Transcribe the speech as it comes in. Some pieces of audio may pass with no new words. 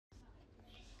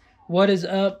What is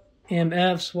up,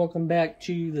 MFs? Welcome back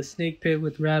to the Snake Pit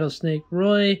with Rattlesnake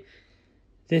Roy.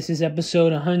 This is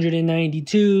episode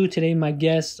 192. Today my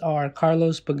guests are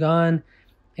Carlos Pagan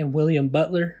and William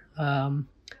Butler.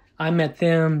 I met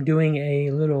them doing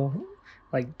a little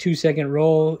 2-second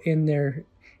role in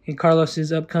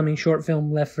Carlos's upcoming short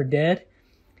film Left for Dead,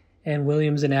 and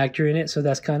William's an actor in it, so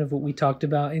that's kind of what we talked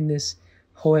about in this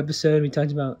whole episode. We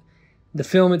talked about the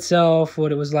film itself,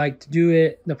 what it was like to do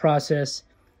it, the process,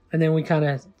 and then we kind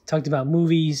of talked about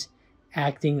movies,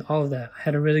 acting, all of that. I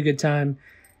had a really good time,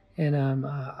 and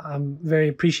I'm very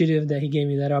appreciative that he gave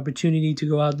me that opportunity to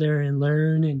go out there and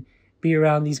learn and be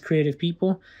around these creative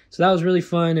people. So that was really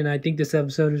fun, and I think this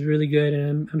episode is really good,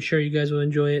 and I'm sure you guys will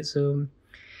enjoy it. So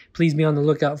please be on the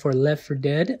lookout for Left for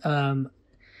Dead.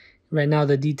 Right now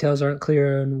the details aren't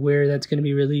clear on where that's going to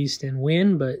be released and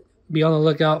when, but be on the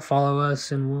lookout, follow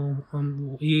us, and we'll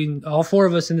all four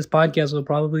of us in this podcast will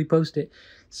probably post it.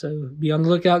 So be on the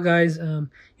lookout, guys.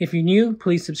 If you're new,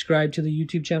 please subscribe to the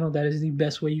YouTube channel. That is the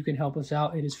best way you can help us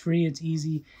out. It is free, it's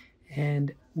easy,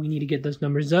 and we need to get those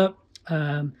numbers up.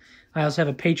 I also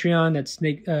have a Patreon. That's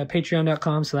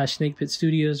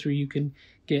patreon.com/snakepitstudios, where you can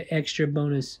get extra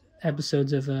bonus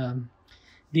episodes of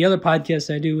the other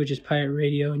podcast I do, which is Pirate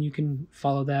Radio, and you can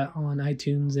follow that on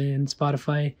iTunes and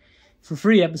Spotify for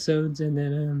free episodes. And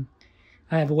then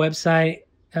I have a website,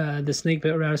 the Snake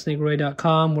Pit,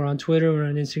 rattlesnakeroy.com. We're on Twitter, we're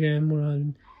on Instagram, we're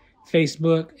on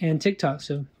Facebook and TikTok.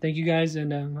 So thank you guys,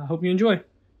 and I hope you enjoy.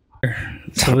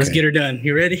 So let's get her done.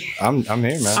 You ready? I'm here,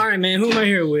 man. All right, man. Who am I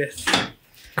here with?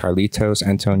 Carlitos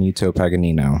Antonito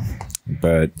Paganino,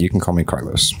 but you can call me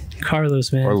Carlos.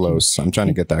 Carlos, man. Or Los. I'm trying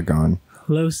to get that going.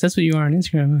 Los, that's what you are on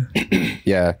Instagram, huh?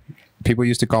 Yeah. People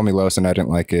used to call me Los, and I didn't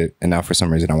like it. And now for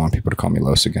some reason, I want people to call me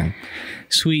Los again.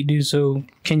 Sweet, dude. So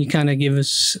can you kind of give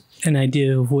us an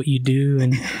idea of what you do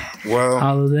and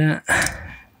all of that?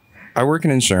 I work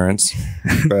in insurance,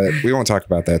 but we won't talk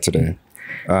about that today.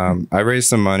 I raised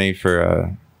some money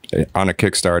for on a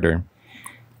Kickstarter.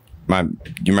 You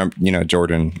remember,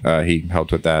 Jordan, he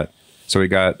helped with that. So we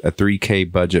got a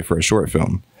 $3K budget for a short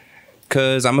film,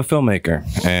 because I'm a filmmaker,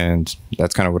 and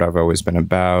that's kind of what I've always been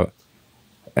about.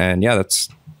 And yeah, that's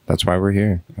why we're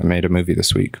here. I made a movie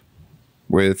this week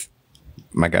with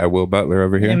my guy Will Butler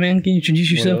over here. Yeah, man, can you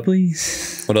introduce yourself,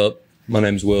 please? What up? My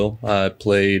name's Will. I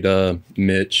played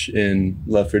Mitch in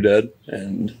Left 4 Dead,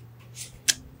 and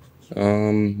I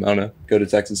don't know, go to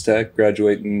Texas Tech,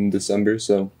 graduate in December,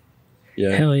 so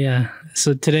yeah. Hell yeah.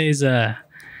 So today's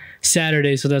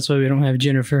Saturday, so that's why we don't have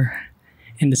Jennifer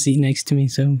in the seat next to me,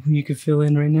 so you could fill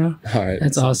in right now. All right.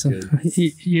 That's awesome.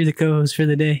 You're the co-host for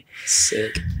the day.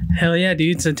 Sick. Hell yeah,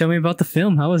 dude. So tell me about the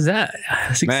film. How was that?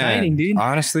 It's exciting, dude.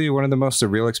 Honestly, one of the most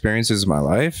surreal experiences of my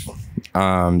life.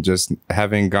 Just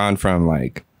having gone from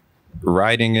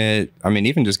writing it,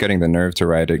 even just getting the nerve to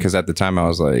write it, because at the time I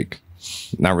was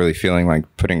not really feeling like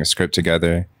putting a script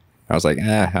together. I was I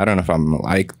don't know if I'm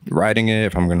writing it,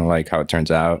 if I'm gonna how it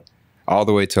turns out, all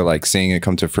the way to seeing it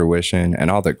come to fruition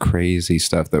and all the crazy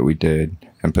stuff that we did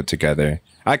and put together.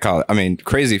 I call it,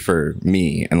 crazy for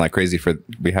me and crazy for,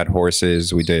 we had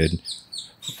horses, we did,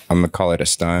 I'm gonna call it a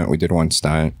stunt. We did one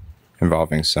stunt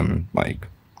involving some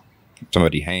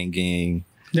somebody hanging.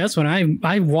 That's when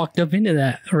I walked up into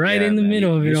that in the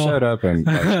middle of it all. Shut up and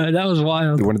that was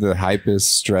wild. One of the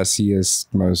hypest, stressiest,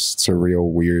 most surreal,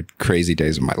 weird, crazy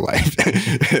days of my life.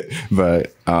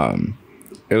 But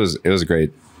it was a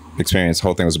great experience. The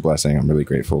whole thing was a blessing. I'm really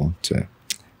grateful to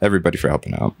everybody for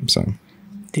helping out. So,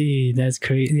 dude, that's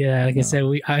crazy. Yeah, I said,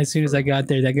 as soon as I got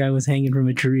there, that guy was hanging from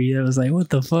a tree. I was like, what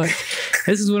the fuck?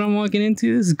 This is what I'm walking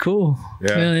into. This is cool.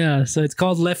 Yeah. So it's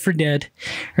called Left for Dead,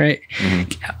 right?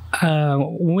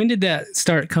 Mm-hmm. When did that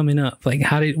start coming up?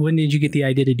 When did you get the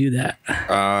idea to do that?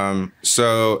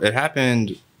 So it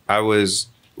happened. I was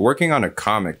working on a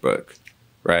comic book,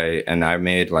 right? And I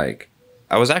made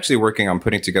I was actually working on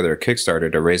putting together a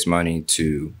Kickstarter to raise money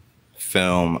to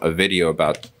film a video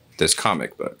about this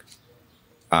comic book.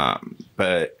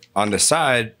 But on the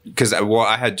side, because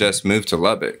I had just moved to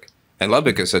Lubbock, and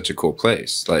Lubbock is such a cool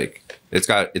place.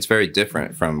 It's very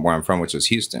different from where I'm from, which is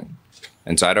Houston.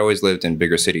 And so I'd always lived in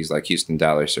bigger cities like Houston,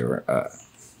 Dallas, or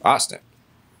Austin.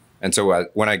 And so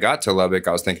when I got to Lubbock,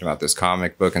 I was thinking about this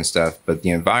comic book and stuff, but the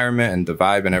environment and the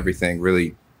vibe and everything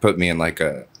really put me in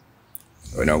a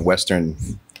Western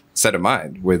set of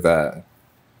mind with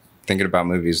thinking about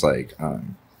movies like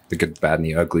The Good, Bad, and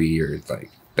the Ugly, or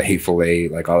The Hateful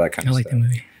Eight, all that kind of stuff. I like the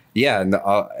movie. Yeah,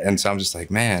 and so I'm just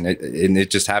man, it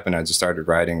just happened. I just started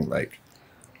writing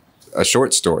a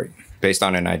short story based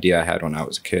on an idea I had when I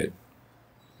was a kid.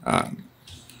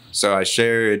 So I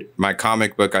shared my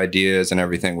comic book ideas and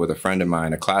everything with a friend of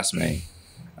mine, a classmate,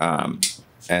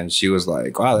 And she was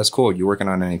like, wow, that's cool. You working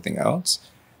on anything else?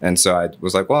 And so I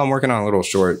was like, well, I'm working on a little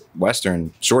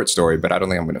Western short story, but I don't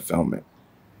think I'm going to film it.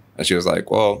 And she was like,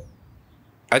 well,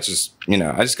 I just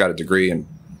got a degree in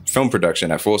film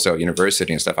production at Full Sail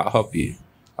University and stuff. I'll help you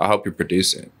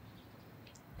produce it.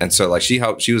 And so like she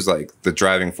was like the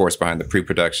driving force behind the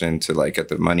pre-production to like get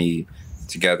the money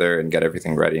together and get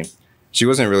everything ready. She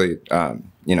wasn't really,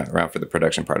 around for the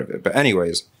production part of it. But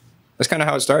anyways, that's kind of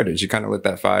how it started. She kind of lit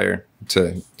that fire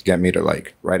to get me to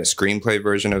like write a screenplay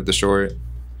version of the short.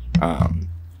 And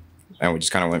we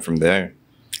just kind of went from there.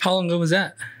 How long ago was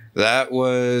that? That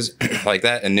was like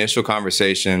that initial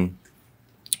conversation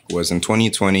was in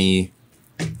 2020.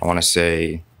 I want to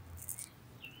say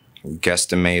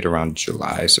guesstimate around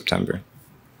July, September.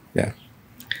 Yeah.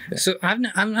 So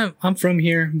I'm from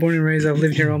here, born and raised. I've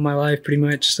lived here all my life, pretty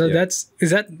much. So is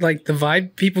that like the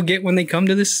vibe people get when they come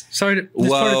to this part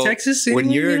of Texas?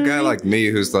 When you're a guy like me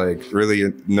who's like really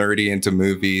nerdy into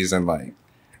movies and like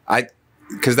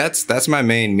because that's my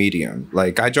main medium.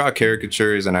 Like I draw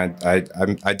caricatures and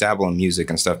I dabble in music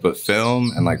and stuff, but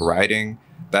film and like writing,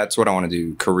 that's what I want to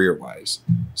do career wise.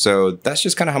 So that's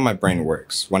just kind of how my brain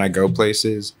works. When I go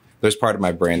places, there's part of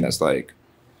my brain that's like,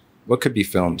 what could be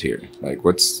filmed here? Like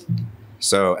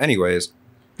so anyways,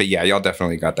 but yeah, y'all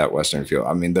definitely got that Western feel.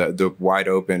 I mean, the wide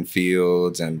open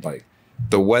fields and like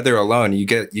the weather alone, you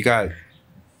got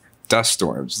dust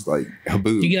storms, like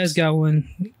haboob. You guys got one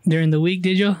during the week,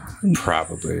 did you?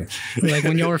 Probably. Like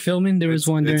when y'all were filming, there was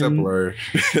one during. It's a blur.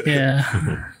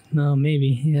 Yeah. No,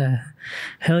 maybe. Yeah.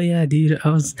 Hell yeah, dude.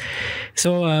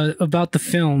 So about the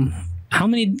film, how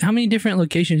many different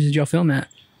locations did y'all film at?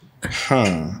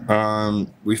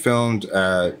 We filmed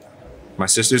at my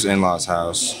sister's in-laws'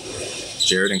 house,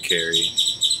 Jared and Carrie,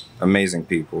 amazing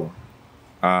people.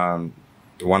 The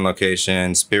one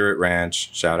location, Spirit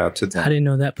Ranch, shout out to them. I didn't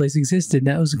know that place existed.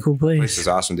 That was a cool place. This is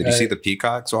awesome. Did you see the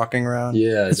peacocks walking around?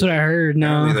 Yeah, that's what I heard.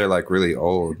 No, they're like really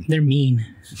old. They're mean.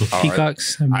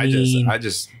 Peacocks are mean. I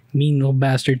just mean little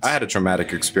bastards. I had a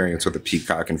traumatic experience with a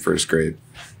peacock in first grade.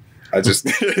 What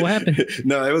happened?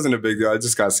 No, it wasn't a big deal. I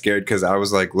just got scared because I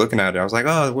was like looking at it. I was like,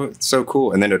 oh, it's so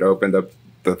cool. And then it opened up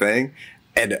the thing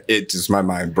and my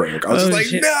mind broke. I was just like,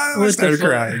 shit. no, I started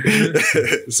crying.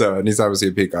 So anytime I see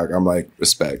a peacock, I'm like,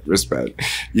 respect.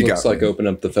 You Looks like open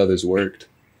up the feathers worked.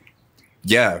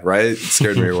 Yeah, right? It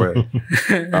scared me away.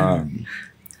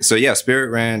 So yeah,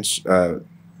 Spirit Ranch,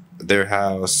 their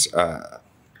house,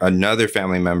 another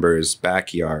family member's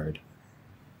backyard.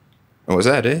 Oh, was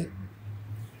that it?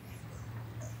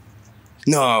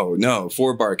 No,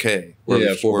 4 Bar K.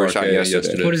 Yeah, 4 Bar K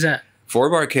yesterday. What is that? 4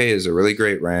 Bar K is a really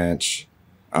great ranch.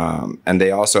 And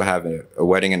they also have a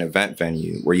wedding and event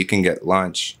venue where you can get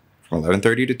lunch from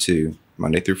 11:30 to 2,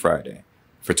 Monday through Friday.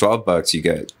 For $12, you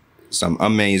get some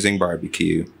amazing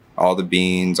barbecue, all the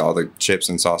beans, all the chips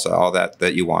and salsa, all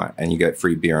that you want. And you get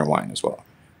free beer and wine as well,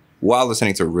 while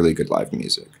listening to really good live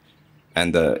music.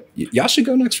 And y'all should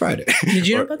go next Friday. Did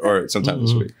you know about that? Or sometime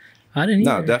this week. I didn't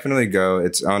either. No, definitely go.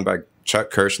 It's owned by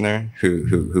Chuck Kirshner,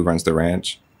 who runs the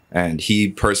ranch, and he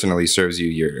personally serves you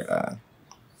your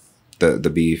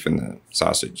the beef and the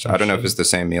sausage. I don't know if it's the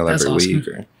same meal every week.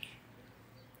 Or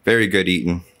very good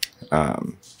eating,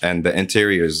 and the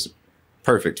interior is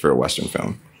perfect for a Western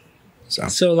film.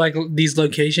 So like these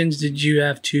locations, did you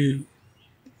have to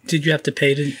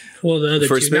pay to? Well, the other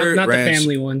two, not Ranch, the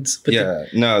family ones. But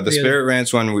the Spirit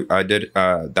Ranch one I did.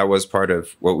 That was part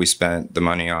of what we spent the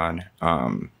money on.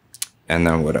 And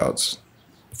then what else?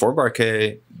 4 Bar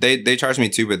K, they charged me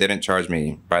too, but they didn't charge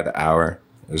me by the hour.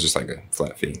 It was just like a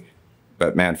flat fee.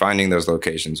 But man, finding those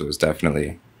locations was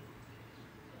definitely.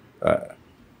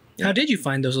 How did you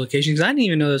find those locations? I didn't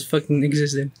even know those fucking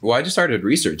existed. Well, I just started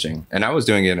researching, and I was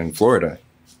doing it in Florida.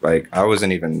 Like I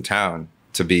wasn't even in town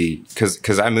to be,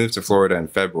 because I moved to Florida in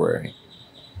February,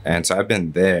 and so I've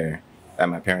been there at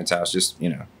my parents' house, just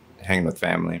hanging with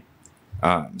family.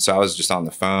 So I was just on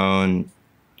the phone,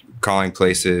 calling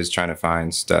places, trying to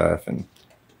find stuff, and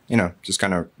just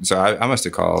kind of. So I must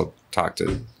have talked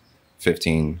to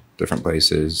 15 different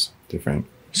places, different.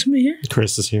 Somebody here?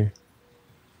 Chris is here.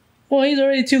 Well, he's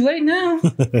already too late now.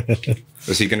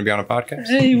 Was he going to be on a podcast?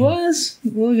 Hey, he was.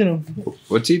 Look at him.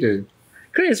 What's he do?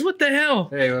 Chris, what the hell?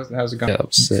 Hey, how's it going? Yeah,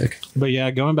 I'm sick. But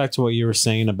yeah, going back to what you were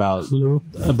saying about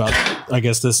I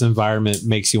guess this environment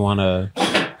makes you want to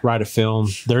write a film.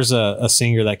 There's a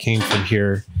singer that came from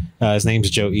here. His name's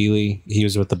Joe Ely. He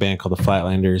was with the band called the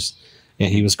Flatlanders,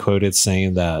 and he was quoted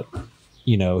saying that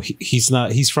he's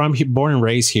born and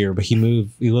raised here, but he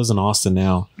lives in Austin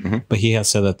now. Mm-hmm. But he has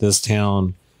said that this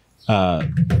town,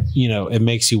 it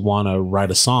makes you want to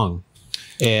write a song.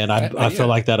 And I feel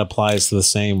like that applies to the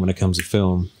same when it comes to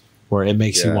film, where it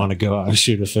makes you want to go out and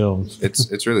shoot a film.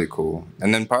 It's really cool.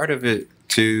 And then part of it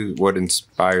too, what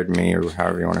inspired me, or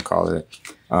however you want to call it,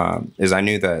 is I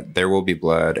knew that There Will Be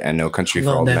Blood and No Country for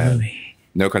Old Men. Movie.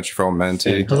 No Country for Old Men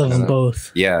too. I love them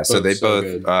both. Yeah, so they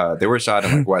good. they were shot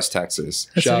in like West Texas.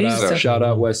 Shout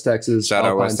out West Texas. Shout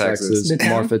out West Texas.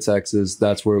 Marfa, Texas.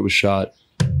 That's where it was shot.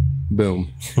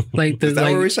 Boom. Like the that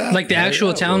where we shot? like the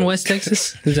actual town, West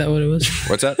Texas. Is that what it was?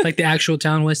 What's that? Like the actual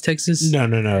town, West Texas.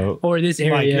 No. Or this Like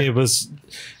area. it was,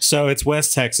 so it's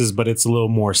West Texas, but it's a little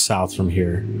more south from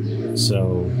here.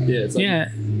 So Yeah, it's like,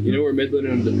 Yeah. you know where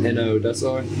Midland and Odessa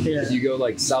are? Yeah. You go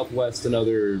like southwest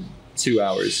another 2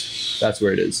 hours. That's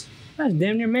where it is. That's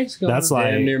damn near Mexico. that's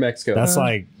like Near Mexico. that's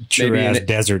like true Maybe ass in it-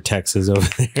 desert Texas over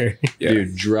there. Yeah.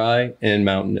 Dude, dry and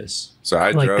mountainous. So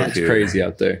I Like drove that. It's here crazy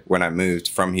out there. when I moved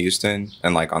from Houston,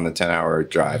 and like on the 10-hour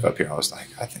drive up here, I was like,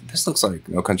 I think this looks like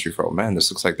No Country for Old Men.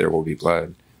 This looks like There Will Be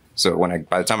Blood. So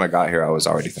by the time I got here, I was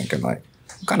already thinking like,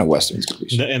 what kind of westerns could we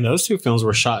shoot? And those two films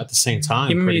were shot at the same time.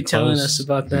 You remember pretty you telling close. us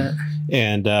about that?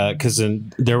 And because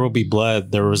in There Will Be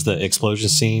Blood, there was the explosion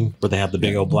scene where they have the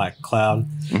big old black cloud.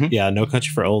 Mhm. Yeah, No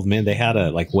Country for Old Men, they had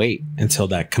to like wait until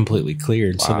that completely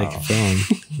cleared so they Wow. could film.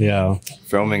 Yeah.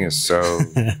 Filming is so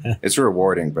it's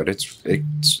rewarding, but it'll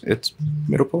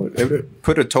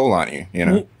put a toll on you. You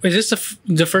know, Well, is this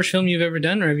the first film you've ever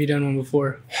done, or have you done one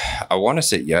before? I want to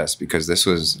say yes because this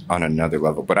was on another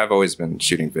level. But I've always been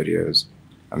shooting videos.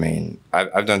 I mean,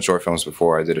 I've done short films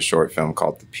before. I did a short film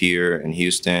called The Pier in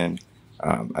Houston.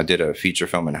 I did a feature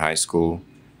film in high school.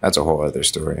 That's a whole other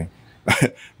story.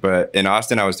 But in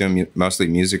Austin, I was doing mostly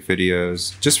music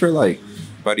videos just for like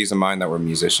buddies of mine that were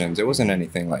musicians. It wasn't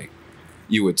anything like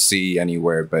you would see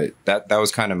anywhere, but that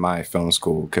was kind of my film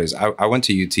school because I went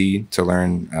to UT to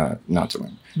learn, not to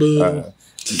learn. Boo.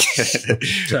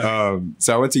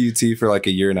 So I went to UT for like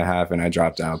a year and a half and I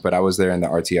dropped out, but I was there in the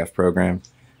RTF program.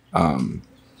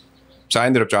 So I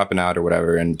ended up dropping out or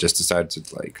whatever and just decided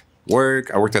to like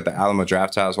work. I worked at the Alamo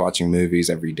Draft House watching movies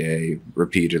every day,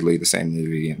 repeatedly the same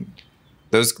movie. And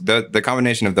the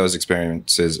combination of those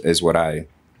experiences is what I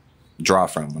draw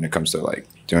from when it comes to like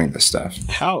doing this stuff.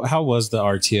 How was the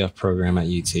RTF program at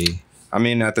UT? I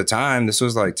mean, at the time, this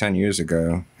was like 10 years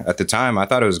ago. At the time, I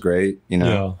thought it was great. You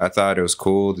know, Yeah. I thought it was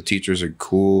cool. The teachers are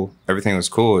cool. Everything was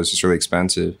cool. It's just really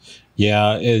expensive.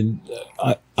 Yeah, and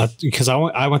because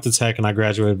I went to tech and I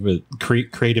graduated with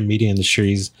creative media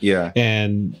industries, Yeah.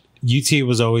 and UT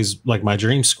was always like my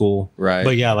dream school. Right.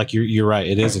 But yeah, like you're right,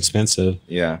 it is expensive.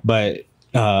 Yeah. But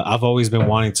I've always been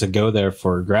wanting to go there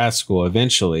for grad school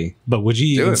eventually. But would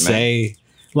you Do even it, man. say,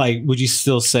 like, would you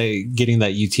still say getting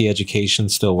that UT education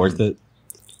still worth it?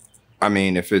 I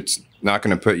mean, if it's not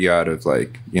going to put you out of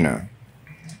like, you know,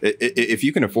 if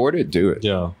you can afford it, do it.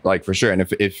 Yeah. Like for sure. And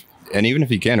and even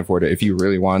if you can't afford it, if you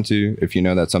really want to, if you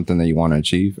know that's something that you want to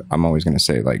achieve, I'm always going to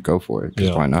say like, go for it. 'Cause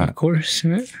Yeah. why not? Of course.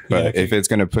 Right? But Yeah, if it's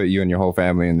going to put you and your whole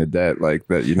family in the debt, like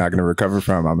that you're not going to recover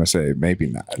from, I'm going to say maybe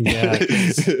not. Yeah,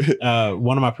 'cause,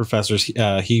 one of my professors,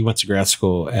 he went to grad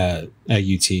school at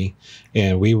UT,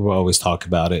 and we would always talk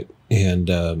about it. And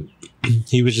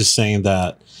he was just saying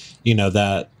that, you know,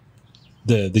 that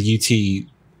the UT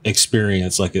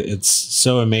experience, like it's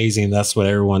so amazing. That's what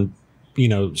everyone, you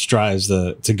know, strives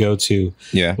to go to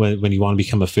Yeah. when you want to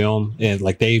become a film. And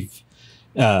like they've,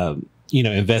 you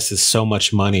know, invested so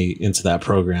much money into that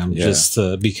program Yeah. just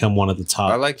to become one of the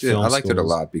top. I liked it. film I liked it a schools.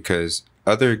 lot because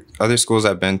other schools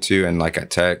I've been to and like at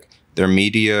Tech, their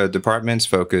media departments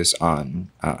focus on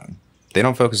they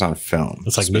don't focus on film.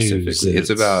 It's like news. specifically. It's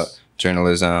about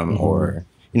journalism Mhm. or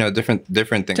you know different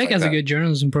things. Tech like has that. a good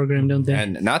journalism program, don't they?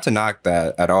 And not to knock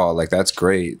that at all. Like that's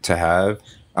great to have.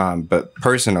 But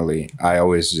personally, I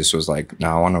always just was like, no,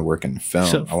 I want to work in film.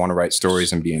 So- I want to write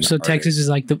stories and be an So artist. Texas is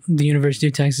like the University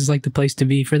of Texas is like the place to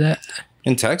be for that.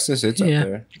 In Texas, it's Yeah. up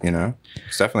there. You know,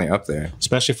 it's definitely up there.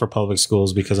 Especially for public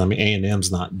schools, because I mean A&M's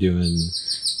not doing,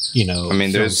 you know, I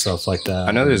mean, film there's- stuff like that.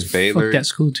 I know there's Baylor. Fuck that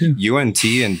school too. UNT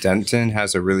in Denton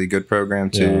has a really good program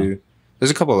too.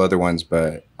 There's a couple other ones,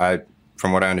 but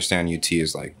from what I understand, UT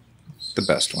is like the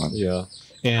best one. Yeah,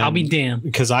 and I'll be damned.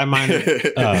 because I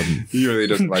minored, He really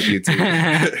doesn't like UT.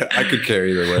 I could care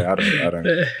either way. I don't.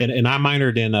 and I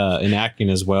minored in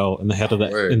acting as well. And the head of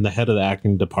the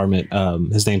acting department,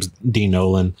 his name's Dean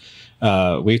Nolan.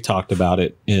 We've talked about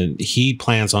it, and he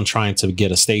plans on trying to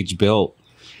get a stage built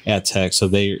at Tech. So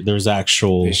there's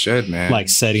actual They should, man. like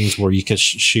settings where you could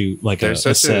shoot like a there's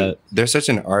such set. there's such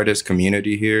an artist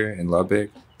community here in Lubbock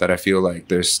that I feel like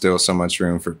there's still so much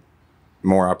room for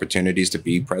more opportunities to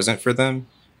be present for them,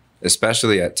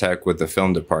 especially at Tech with the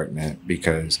film department,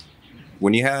 because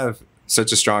when you have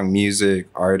such a strong music,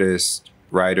 artist,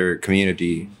 writer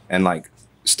community and like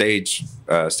stage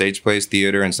plays,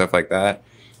 theater and stuff like that,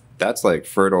 that's like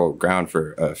fertile ground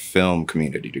for a film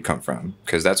community to come from,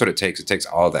 because that's what it takes. It takes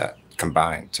all that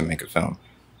combined to make a film.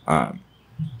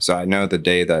 So I know the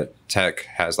day that tech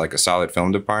has like a solid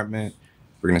film department,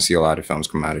 we're going to see a lot of films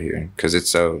come out of here, because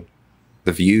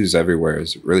the views everywhere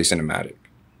is really cinematic.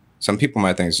 Some people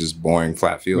might think it's just boring,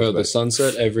 flat fields. Bro, the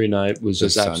sunset every night was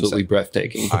just absolutely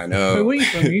breathtaking. I know. Wait, where you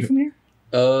from? Are you from here?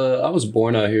 I was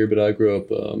born out here, but I grew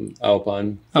up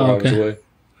Alpine, 4 hours away.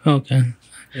 Okay.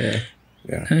 Yeah.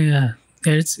 Yeah.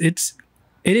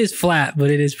 It is flat,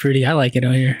 but it is pretty. I like it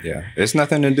out here. Yeah, it's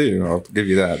nothing to do. I'll give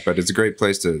you that. But it's a great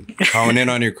place to hone in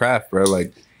on your craft, bro.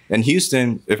 Like in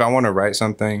Houston, if I want to write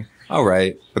something, I'll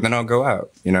write, but then I'll go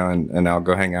out, you know, and I'll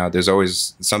go hang out. There's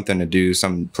always something to do,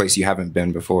 some place you haven't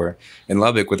been before. In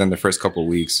Lubbock, within the first couple of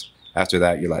weeks, after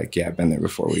that, you're like, yeah, I've been there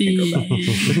before. We can go back.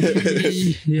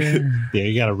 Yeah,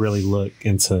 you got to really look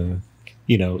into,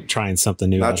 you know, trying something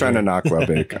new. Not trying to knock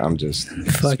Lubbock. I'm just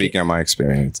speaking on my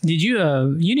experience. Did you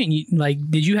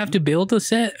did you have to build a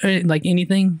set or like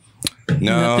anything?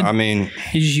 No, Nothing? I mean,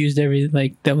 You just used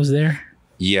that was there?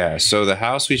 yeah. So the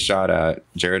house we shot at,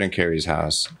 Jared and Carrie's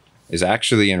house, is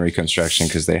actually in reconstruction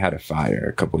because they had a fire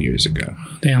a couple years ago.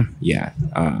 Damn. Yeah.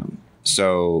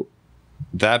 So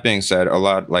that being said,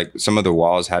 like some of the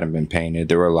walls hadn't been painted.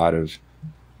 There were a lot of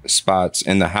spots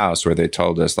in the house where they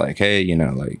told us like, hey, you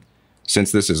know, like,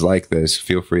 since this is like this,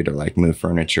 feel free to like move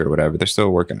furniture or whatever. They're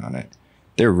still working on it.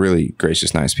 They're really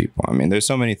gracious, nice people. I mean, there's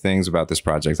so many things about this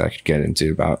project I could get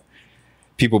into about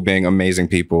people being amazing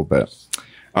people, but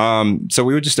so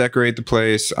we would just decorate the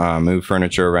place, move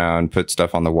furniture around, put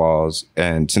stuff on the walls.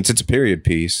 And since it's a period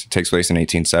piece, it takes place in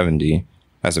 1870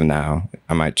 as of now.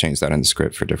 I might change that in the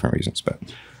script for different reasons. But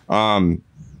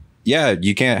yeah,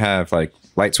 you can't have like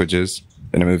light switches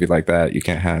in a movie like that. You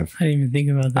can't have I didn't even think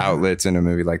about that. outlets in a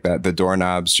movie like that. The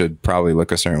doorknobs should probably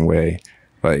look a certain way.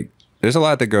 Like there's a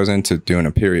lot that goes into doing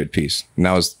a period piece. And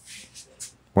that was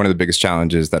one of the biggest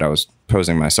challenges that I was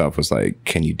posing myself, was like,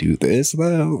 can you do this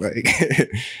though? Like,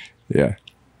 yeah.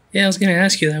 Yeah, I was gonna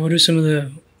ask you that. What are some of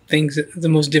the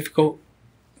most difficult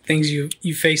things you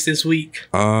faced this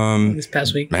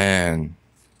past week? Man,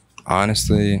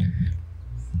 honestly,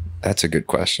 that's a good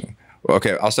question. Well,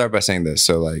 okay, I'll start by saying this.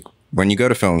 So like when you go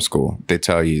to film school, they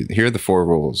tell you, here are the 4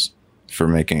 rules for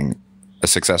making a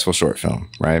successful short film,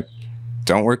 right?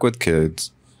 Don't work with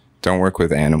kids, don't work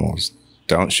with animals,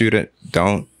 don't shoot at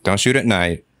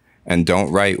night, and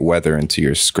don't write weather into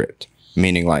your script.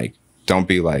 Meaning like, don't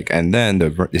be like, and then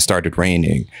it started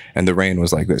raining and the rain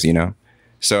was like this, you know?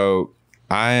 So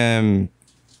I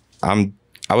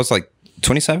was like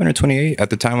 27 or 28 at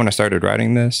the time when I started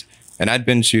writing this, and I'd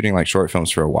been shooting like short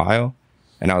films for a while.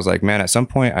 And I was like, man, at some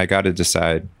point I got to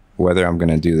decide whether I'm going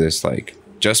to do this like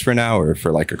just for now or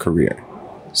for like a career.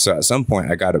 So at some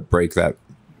point I got to break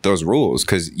those rules,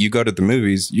 because you go to the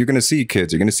movies, you're going to see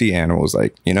kids, you're going to see animals,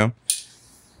 like, you know?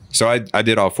 So I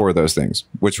did all 4 of those things,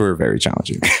 which were very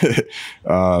challenging.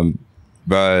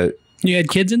 But You had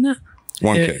kids in that?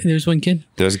 one kid. There's one kid?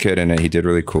 There's a kid in it. He did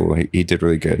really cool. He did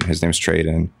really good. His name's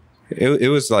Traden. It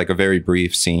was like a very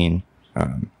brief scene.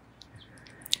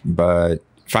 But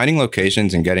finding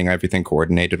locations and getting everything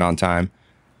coordinated on time,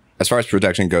 as far as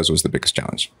production goes, was the biggest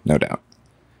challenge. No doubt.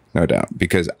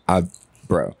 Because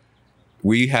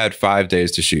we had 5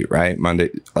 days to shoot, right?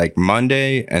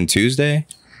 Monday and Tuesday,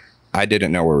 I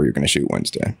didn't know where we were going to shoot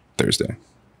Wednesday, Thursday,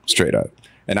 straight up.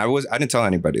 And I didn't tell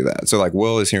anybody that. So like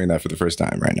Will is hearing that for the first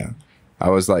time right now. I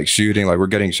was like shooting, like we're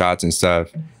getting shots and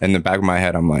stuff. In the back of my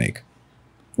head, I'm like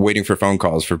waiting for phone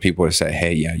calls for people to say,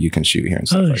 hey, yeah, you can shoot here and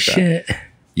stuff like shit. that.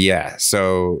 Yeah.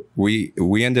 So we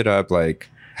ended up like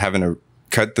having to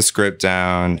cut the script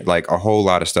down, like a whole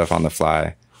lot of stuff on the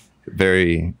fly.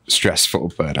 Very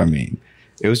stressful, but I mean,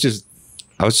 I was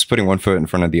just putting one foot in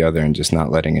front of the other and just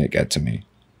not letting it get to me.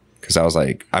 Because I was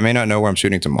like, I may not know where I'm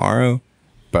shooting tomorrow,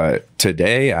 but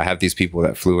today I have these people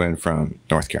that flew in from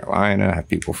North Carolina. I have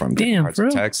people from different parts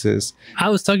of Texas. I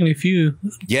was talking to a few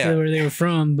Yeah. where they were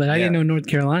from, but I didn't know North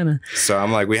Carolina. So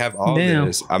I'm like, we have all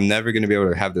this. I'm never going to be able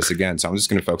to have this again. So I'm just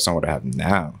going to focus on what I have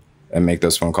now and make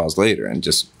those phone calls later. And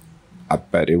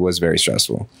but it was very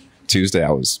stressful. Tuesday,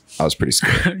 I was pretty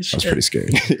scared. I was pretty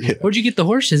scared. Yeah. Where'd you get the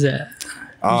horses at?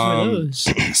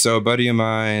 So a buddy of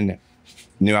mine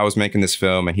knew I was making this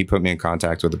film, and he put me in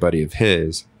contact with a buddy of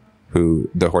his who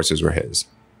the horses were his.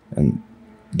 And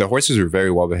the horses were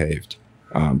very well behaved.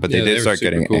 But they did start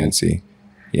getting antsy.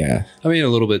 Yeah. I mean, a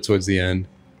little bit towards the end.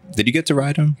 Did you get to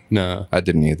ride them? No. I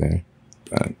didn't either.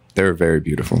 But they were very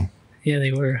beautiful. Yeah,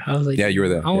 they were. I was like, yeah, you were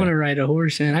there. I want to ride a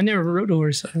horse, and I never rode a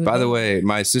horse. By the way,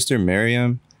 my sister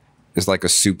Miriam is like a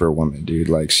superwoman, dude.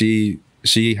 Like she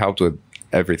helped with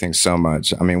everything so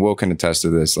much. I mean, Will can attest to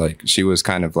this. Like she was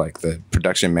kind of like the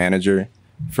production manager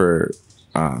for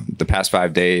the past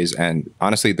 5 days, and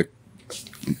honestly the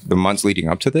months leading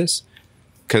up to this.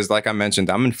 Because like I mentioned,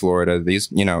 I'm in Florida. These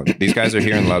guys are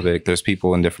here in Lubbock. There's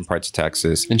people in different parts of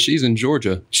Texas. And she's in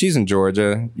Georgia. She's in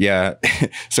Georgia. Yeah.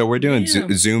 So we're doing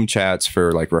Zoom chats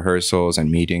for like rehearsals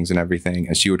and meetings and everything.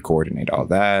 And she would coordinate all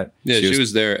that. Yeah, she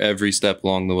was there every step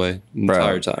along the way, the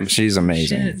entire time. She's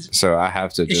amazing. Shit. So I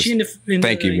have to just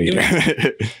thank you,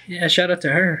 Mita. Yeah, shout out to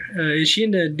her. Is she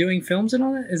into doing films and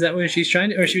all that? Is that what she's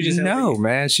trying to, or she was just no,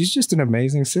 man. She's just an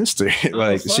amazing sister.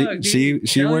 Like she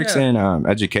works in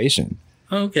education.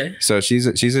 Oh, okay. So she's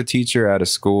a teacher at a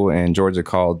school in Georgia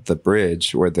called The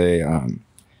Bridge, where they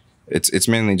it's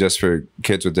mainly just for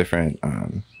kids with different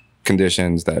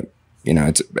conditions that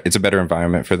it's a better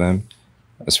environment for them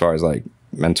as far as like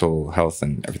mental health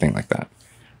and everything like that.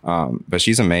 But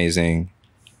she's amazing.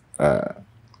 But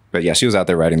yeah, she was out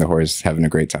there riding the horse, having a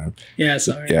great time. Yeah,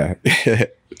 sorry. Yeah.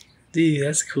 Dude,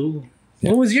 that's cool. Yeah.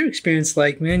 What was your experience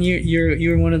like, man?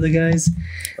 You're one of the guys.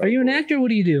 Are you an actor? What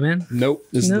do you do, man? Nope.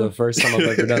 This is the first time I've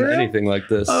ever done anything like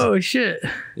this. Oh shit.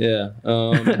 Yeah.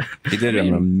 He did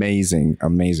an amazing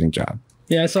job.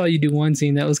 Yeah, I saw you do one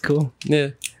scene. That was cool. Yeah.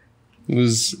 It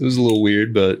was a little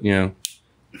weird, but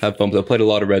have fun. I played a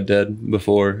lot of Red Dead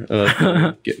before.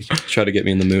 Try to get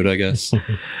me in the mood, I guess.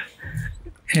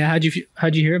 Yeah,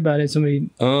 how'd you hear about it?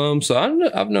 Somebody. So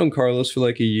I've known Carlos for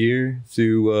like a year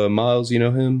through Miles. You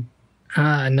know him?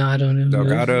 No, I don't know.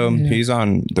 Delgado, he's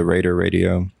on the Raider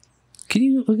Radio. Can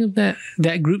you look up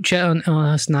that group chat on?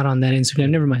 Oh, it's not on that Instagram.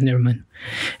 Never mind.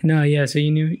 No, yeah. So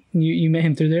you met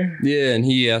him through there? Yeah, and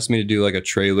he asked me to do like a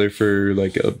trailer for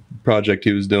like a project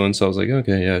he was doing. So I was like,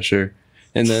 okay, yeah, sure.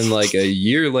 And then like a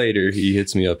year later, he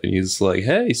hits me up and he's like,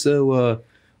 hey, so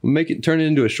turn it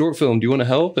into a short film. Do you want to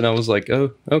help? And I was like,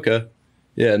 oh, okay.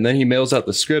 Yeah, and then he mails out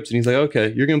the scripts and he's like,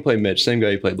 okay, you're gonna play Mitch, same guy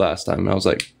you played last time. And I was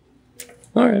like,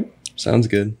 all right. Sounds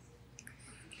good.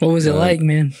 What was it like,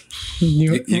 man?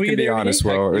 You can be honest,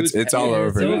 Will. It's all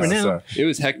over now. So. It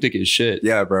was hectic as shit.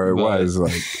 Yeah, bro. It was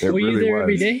like it were really you there was.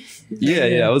 every day?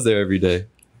 Yeah, I was there every day.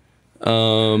 It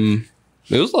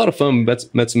was a lot of fun.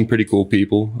 Met some pretty cool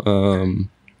people.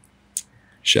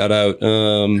 Shout out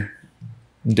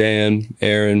Dan,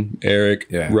 Aaron, Eric,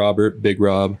 Robert, Big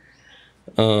Rob,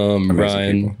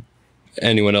 Ryan. People.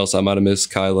 Anyone else I might have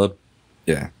missed? Kyla.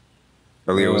 Yeah.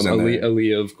 Aaliyah was in there.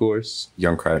 Aaliyah, of course.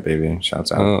 Young Crybaby,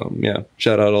 shouts out. Yeah,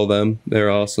 shout out all them.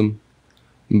 They're awesome.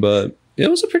 But it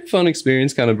was a pretty fun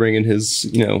experience, kind of bringing his,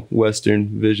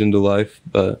 Western vision to life.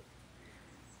 But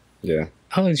yeah.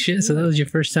 Holy shit! So that was your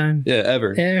first time? Yeah,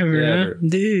 ever. Ever.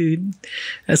 Dude,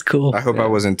 that's cool. I hope I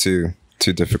wasn't too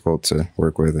difficult to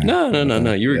work with. No.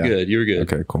 You were good. You were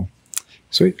good. Okay, cool.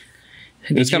 Sweet.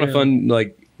 It's kind of fun,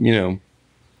 like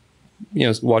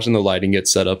watching the lighting get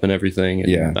set up and everything.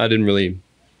 And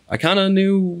I kind of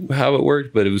knew how it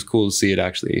worked, but it was cool to see it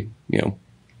actually,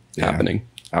 happening.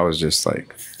 I was just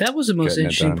like, that was the most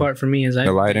interesting part for me, is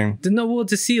the lighting.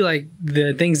 To see like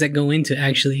the things that go into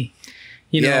actually,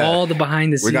 all the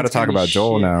behind the scenes. We got to talk about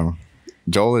Joel now.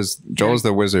 Joel is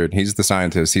the wizard. He's the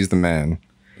scientist. He's the man.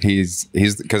 He's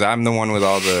because I'm the one with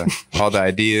all the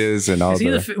ideas and all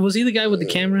was he the guy with the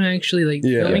camera actually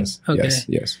filming? Yes, okay.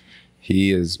 Yes.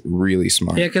 He is really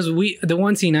smart. Yeah, because the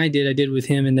one scene I did with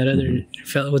him and that other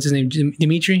fellow, what's his name,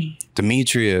 Dimitri?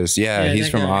 Demetrius, he's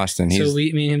from Austin. Me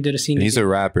and him did a scene. He's a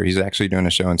rapper. He's actually doing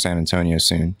a show in San Antonio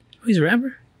soon. Oh, he's a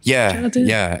rapper?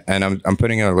 Yeah. And I'm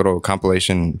putting a little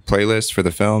compilation playlist for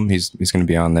the film. He's going to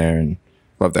be on there, and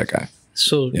love that guy.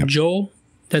 So Joel,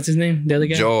 that's his name, the other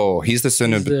guy? Joel. He's the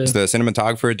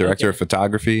cinematographer, director of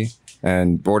photography,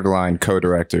 and borderline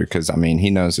co-director, because he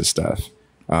knows his stuff.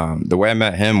 The way I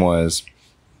met him was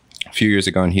a few years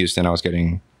ago in Houston. I was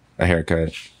getting a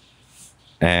haircut,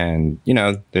 and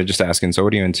they're just asking, so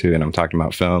what are you into? And I'm talking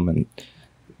about film, and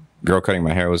girl cutting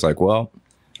my hair was like, well,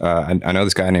 I know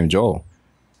this guy named Joel.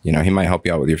 He might help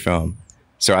you out with your film.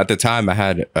 So at the time I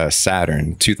had a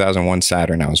Saturn, 2001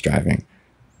 Saturn I was driving.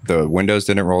 The windows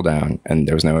didn't roll down and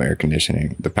there was no air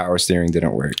conditioning. The power steering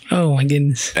didn't work. Oh my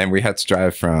goodness. And we had to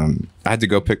drive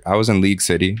I was in League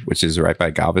City, which is right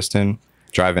by Galveston.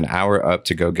 Drive an hour up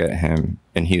to go get him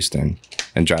in Houston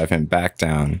and drive him back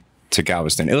down to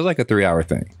Galveston. It was like a 3-hour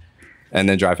thing. And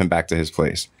then drive him back to his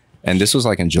place. And this was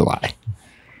like in July.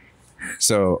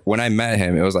 So when I met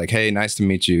him, it was like, hey, nice to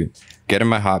meet you. Get in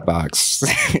my hot box.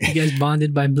 You guys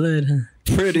bonded by blood,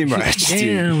 huh? Pretty much.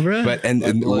 Damn, dude. bro. But and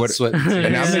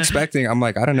I'm expecting, I'm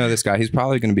like, I don't know this guy. He's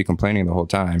probably going to be complaining the whole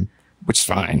time, which is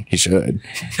fine. He should.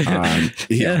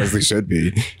 He honestly should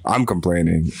be. I'm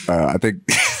complaining. I think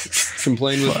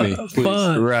Complain with me, please.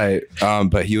 Fuck. Right.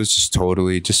 But he was just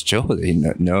totally just chill with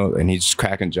it. And he's just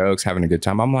cracking jokes, having a good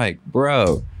time. I'm like,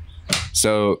 bro.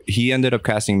 So he ended up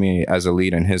casting me as a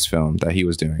lead in his film that he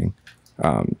was doing.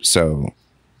 So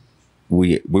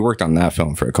we worked on that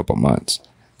film for a couple months,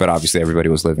 but obviously everybody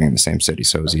was living in the same city,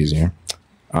 so it was easier.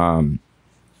 And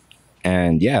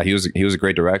yeah, he was a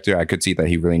great director. I could see that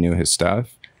he really knew his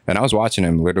stuff. And I was watching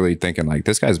him literally thinking like,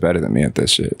 this guy's better than me at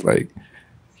this shit. Like,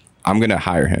 I'm going to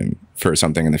hire him for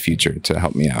something in the future to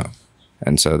help me out.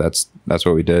 And so that's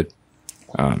what we did.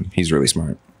 He's really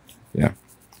smart. Yeah.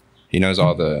 He knows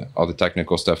all the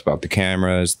technical stuff about the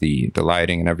cameras, the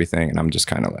lighting and everything. And I'm just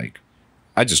kind of like,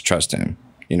 I just trust him.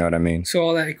 You know what I mean? So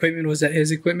all that equipment, was that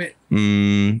his equipment?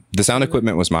 The sound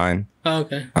equipment was mine. Oh,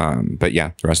 okay. But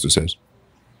yeah, the rest was his.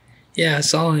 Yeah, I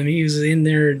saw him. He was in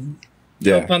there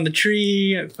Yeah. up on the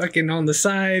tree, fucking on the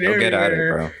side. Go get at it,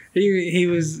 everywhere. bro.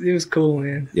 It was cool,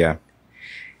 man. Yeah.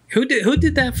 Who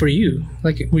did that for you?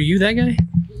 Like, were you that guy?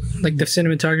 Like the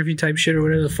cinematography type shit or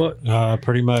whatever the fuck?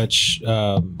 Pretty much.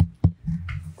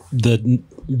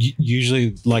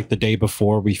 Usually like the day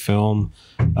before we film,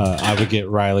 I would get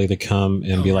Riley to come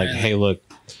and be like, hey, look,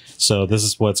 so this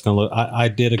is what's gonna look. I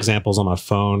did examples on my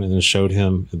phone and then showed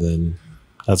him, and then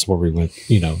that's where we went.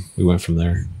 We went from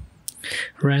there.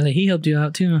 Riley, he helped you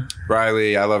out too. Huh?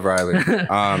 Riley, I love Riley.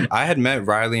 I had met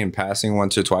Riley in passing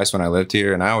once or twice when I lived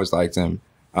here, and I always liked him.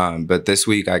 But this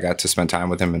week I got to spend time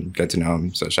with him and get to know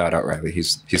him. So shout out Riley.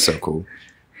 He's so cool.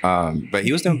 But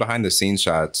he was doing behind the scenes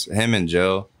shots, him and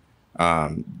Jill,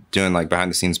 doing like behind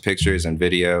the scenes pictures and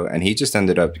video. And he just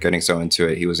ended up getting so into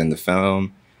it. He was in the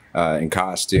film, in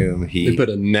costume. They put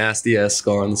a nasty ass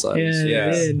scar on the side.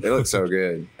 Yeah, It looked so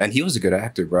good. And he was a good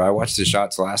actor, bro. I watched his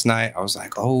shots last night. I was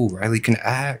like, oh, Riley can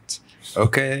act.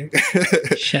 Okay.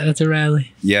 Shout out to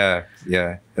Riley. Yeah.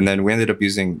 And then we ended up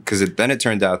using, because then it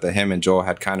turned out that him and Joel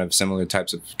had kind of similar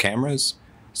types of cameras.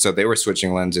 So they were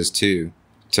switching lenses too.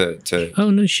 To Oh,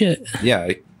 no shit.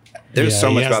 Yeah. There's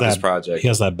so much about this project. He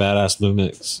has that badass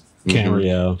Lumix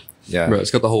camera. Yeah. Bro,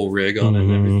 it's got the whole rig on it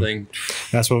and everything.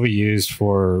 That's what we used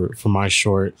for my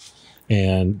short.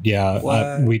 And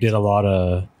we did a lot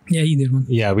of... Yeah, you did one.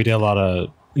 Yeah, we did a lot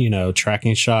of,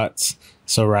 tracking shots.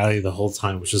 So Riley the whole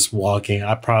time was just walking.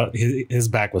 His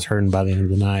back was hurting by the end of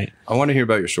the night. I want to hear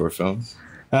about your short film.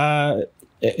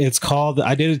 It's called,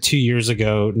 I did it 2 years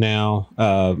ago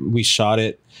now. We shot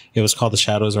it. It was called The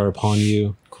Shadows Are Upon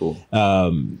You. Cool.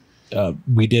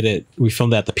 We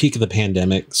filmed at the peak of the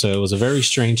pandemic. So it was a very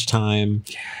strange time.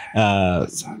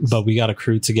 But we got a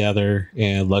crew together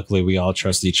and luckily we all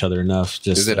trust each other enough.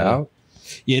 Is it out?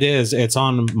 It is. It's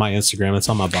on my Instagram. It's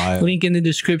on my bio. Link in the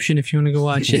description if you want to go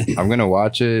watch it. I'm going to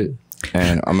watch it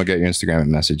and I'm going to get your Instagram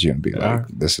and message you and be like,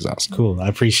 this is awesome. Cool. I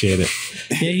appreciate it.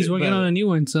 Yeah, he's working on a new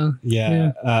one. So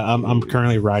I'm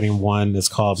currently writing one. It's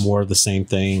called More of the Same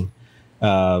Thing.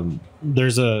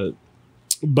 There's a...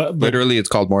 But literally it's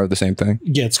called More of the Same Thing.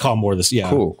 Yeah, it's called More of this. Yeah.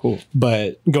 Cool.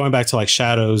 But going back to like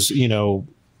Shadows,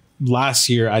 last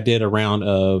year I did a round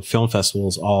of film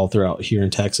festivals all throughout here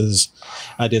in Texas.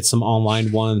 I did some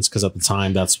online ones because at the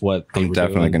time that's what they were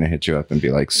definitely going to hit you up and be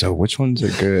like, so which ones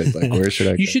are good? Like, where should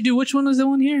I go? You should do, which one was the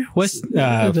one here?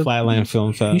 Flatland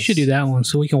Film Fest. You should do that one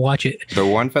so we can watch it. The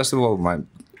one festival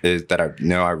that I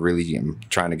know I really am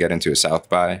trying to get into is South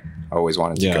by. I always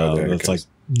wanted to go there. That's like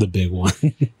the big one.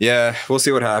 Yeah, we'll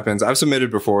see what happens. I've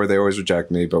submitted before. They always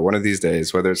reject me, but one of these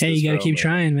days, whether it's you got to keep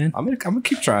trying, man. I'm gonna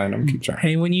keep trying.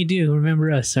 Hey, when you do,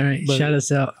 remember us. All right, shout us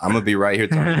out. I'm gonna be right here.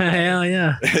 Hell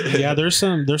yeah. Yeah, there's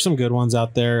some good ones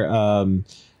out there.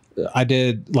 I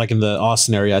did like in the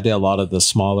Austin area. I did a lot of the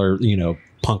smaller,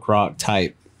 punk rock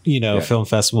type, film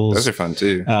festivals. Those are fun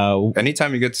too.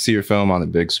 Anytime you get to see your film on the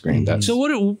big screen. That's... So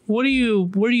where do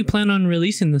you plan on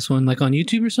releasing this one? Like on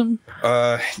YouTube or something?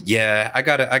 Yeah, I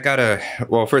gotta.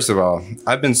 Well, first of all,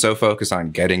 I've been so focused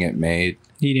on getting it made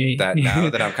that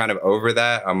now that I'm kind of over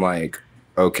that, I'm like,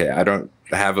 okay, I don't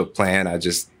have a plan. I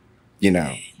just,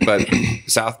 but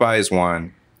South by is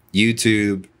one.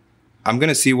 YouTube, I'm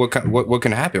gonna see what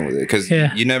can happen with it because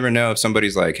you never know if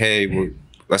somebody's like, hey,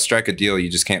 let's strike a deal. You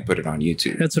just can't put it on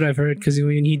YouTube. That's what I've heard because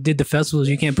when he did the festivals,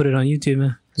 you can't put it on YouTube,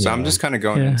 man. So I'm just kind of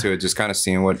going into it, just kind of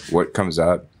seeing what comes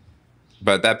up.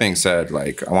 But that being said,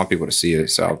 like I want people to see it,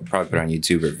 so I'll probably put it on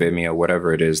YouTube or Vimeo,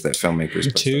 whatever it is that filmmakers.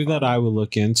 The two that I would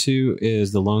look into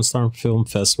is the Lone Star Film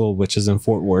Festival, which is in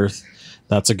Fort Worth.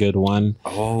 That's a good one.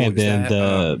 Oh, and then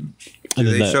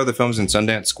do they show the films in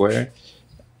Sundance Square?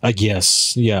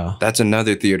 Yes, yeah. That's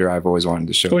another theater I've always wanted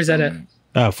to show. Where's that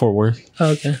at? Fort Worth.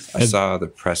 Oh, okay. I saw the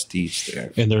Prestige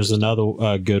there. And there's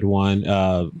another good one.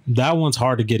 That one's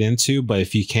hard to get into, but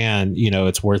if you can,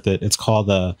 it's worth it. It's called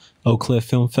the Oak Cliff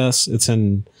Film Fest. It's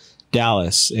in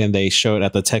Dallas, and they show it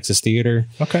at the Texas Theater.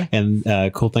 Okay. And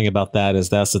cool thing about that is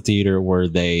that's the theater where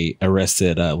they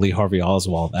arrested Lee Harvey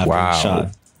Oswald after Wow. he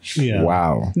shot. Yeah.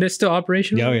 Wow. That's still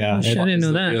operational? Oh, yeah. I didn't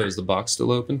know that. Is the box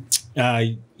still open?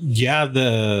 Yeah,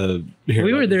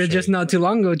 We were there just not too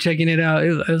long ago checking it out.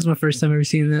 It was my first time ever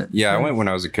seeing that. Yeah, I went when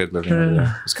I was a kid living over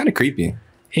there. It's kind of creepy.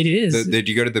 It is. Did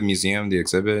you go to the museum, the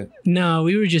exhibit? No,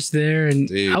 we were just there, and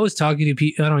Dude. I was talking to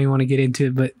people. I don't even want to get into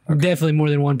it, but definitely more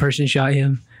than one person shot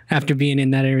him after being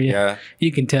in that area. Yeah.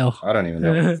 You can tell. I don't even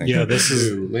know. What to think. Yeah, this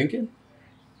is Lincoln?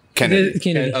 Kennedy.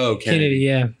 Kennedy. Oh, Kennedy,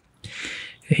 yeah.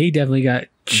 He definitely got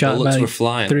shot Bullets by were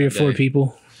flying 3 or that 4 day.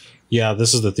 people. yeah,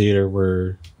 this is the theater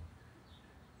where.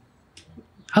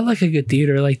 I like a good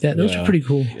theater like that. Those Yeah. are pretty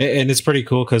cool. And it's pretty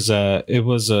cool because it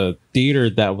was a theater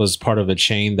that was part of a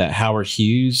chain that Howard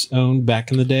Hughes owned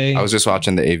back in the day. I was just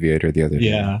watching The Aviator the other day.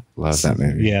 Yeah. Love that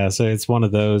movie. Yeah, so it's one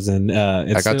of those, and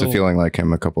I got to feeling like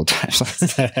him a couple times.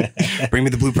 Bring me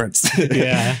the blueprints.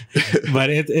 yeah, but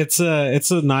it's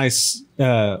a nice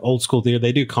old school theater.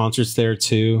 They do concerts there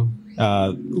too.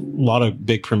 A lot of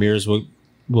big premieres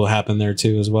will happen there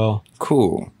too as well.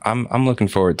 Cool. I'm looking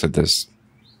forward to this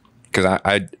because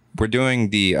we're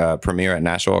doing the premiere at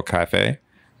Nashville Cafe,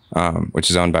 which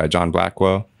is owned by John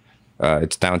Blackwell.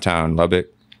 It's downtown Lubbock.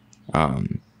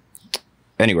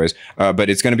 Anyways, but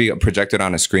it's going to be projected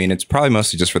on a screen. It's probably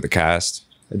mostly just for the cast.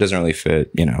 It doesn't really fit,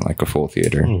 like a full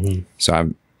theater. Mm-hmm.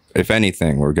 So if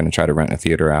anything, we're going to try to rent a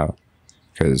theater out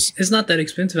because It's not that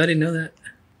expensive. I didn't know that.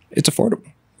 it's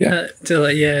affordable. Yeah.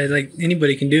 Like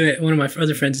anybody can do it. One of my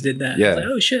other friends did that. I Yeah. was like,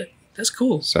 oh shit, that's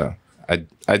cool. So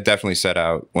I definitely set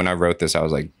out when I wrote this. I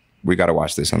was like, we got to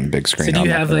watch this on the big screen. So do I'm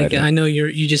you not have gonna like? edit. I know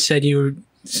you just said you were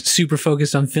super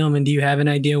focused on filming. Do you have an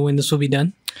idea when this will be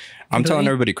done? I'm telling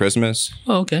Really? everybody Christmas.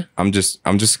 Oh, okay. I'm just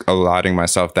allotting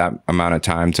myself that amount of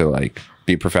time to like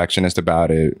be perfectionist about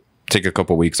it. Take a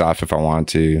couple weeks off if I want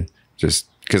to, just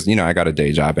because I got a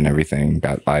day job and everything,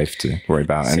 got life to worry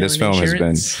about. And this film Selling has been.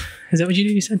 insurance? Is that what you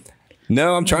do? You said.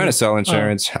 No, I'm trying to sell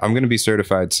insurance. I'm going to be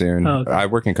certified soon. Oh, okay. I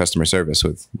work in customer service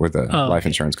with a life okay.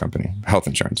 insurance company, health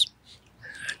insurance.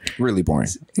 Really boring.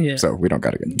 Yeah. So we don't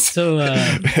got to get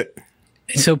into.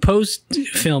 So post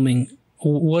filming,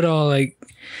 what all like?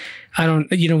 I don't.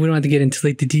 We don't have to get into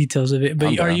like the details of it. But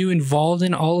I'm are down. you involved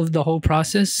in all of the whole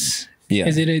process? Yeah.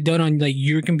 Is it done on like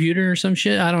your computer or some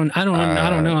shit? I don't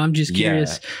know. I'm just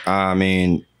curious. Yeah. I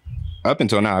mean, up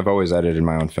until now, I've always edited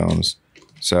my own films.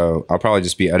 So I'll probably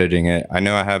just be editing it. I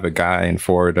know I have a guy in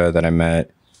Florida that I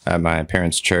met at my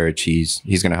parents' church. He's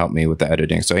going to help me with the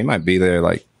editing. So he might be there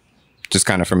like just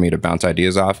kind of for me to bounce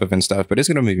ideas off of and stuff. But it's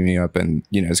going to be me up and,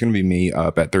 it's going to be me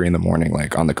up at 3 a.m,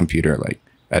 like on the computer, like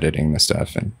editing the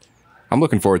stuff. And I'm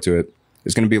looking forward to it.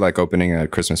 It's going to be like opening a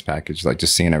Christmas package, like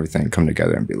just seeing everything come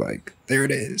together and be like, there it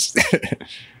is.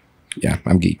 Yeah,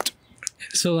 I'm geeked.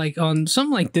 So like on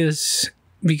something like this,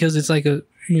 because it's like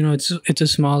it's a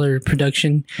smaller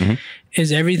production. Mm-hmm.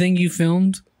 Is everything you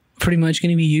filmed pretty much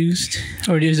going to be used,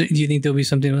 or do you think there'll be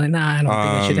something like, nah, I don't think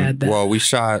I should add that? Well, we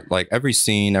shot like every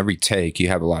scene, every take. You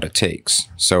have a lot of takes,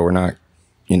 so we're not,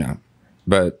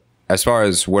 But as far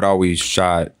as what all we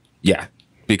shot, yeah,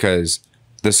 because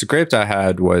the script I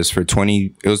had was for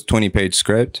 20. It was a 20-page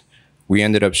script. We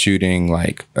ended up shooting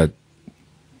like a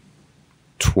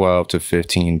 12 to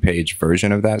 15-page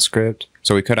version of that script.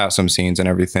 So we cut out some scenes and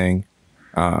everything.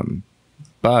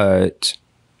 But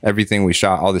everything we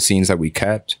shot, all the scenes that we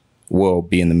kept, will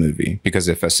be in the movie. Because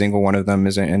if a single one of them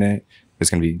isn't in it,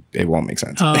 it won't make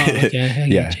sense. Oh, okay. I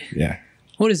Yeah, get you. yeah.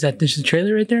 What is that? There's a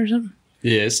trailer right there or something?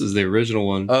 Yeah, this is the original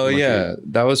one. Oh, Like, yeah.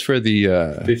 That was for the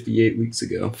 58 weeks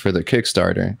ago. for the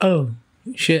Kickstarter. Oh,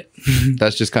 shit.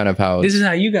 That's just kind of how This is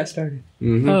how you got started.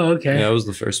 Mhm. Oh, okay. Yeah, that was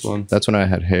the first one. that's when I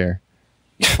had hair.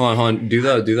 Hold on. Do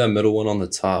that middle one on the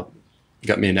top.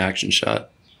 Got me an action shot.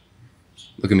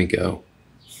 Look at me go.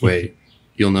 Wait,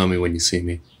 you'll know me when you see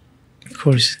me. Of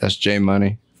course. That's J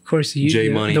Money. Of course. J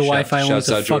Money. The Wi-Fi wants shouts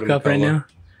to out fuck Jordan up right McCullough.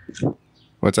 now.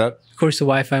 What's up? Of course, the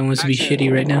Wi-Fi wants to be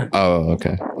shitty right now. Oh,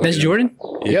 okay. That's Jordan?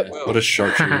 Yep. What a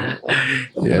sharpshooter.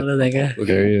 I love that guy.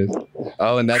 There he is.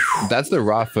 Oh, and that's the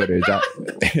raw footage.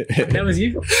 That was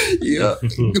you? Yeah.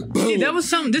 Yeah, that was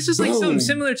something. This is like something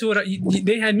similar to what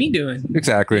they had me doing.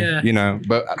 Exactly. Yeah.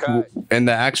 But in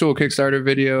the actual Kickstarter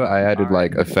video, I added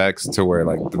like effects to where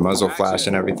like the muzzle flash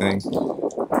and everything.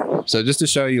 So just to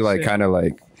show you like kind of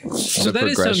like So that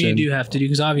is something you do have to do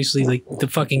because obviously like the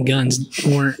fucking guns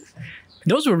weren't.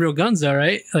 Those were real guns though,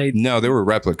 right? Like No, they were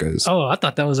replicas. oh, I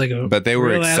thought that was like a But they were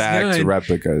real-ass exact gun.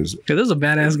 replicas. 'Cause that was a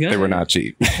badass gun. They were not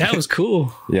cheap. That was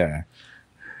cool. Yeah.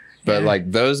 But Yeah.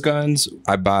 like those guns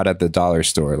I bought at the dollar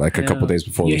store like a couple days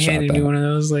before you we shot handed me that. one of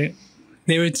those. Like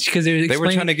They were because they were They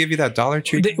were trying to give you that Dollar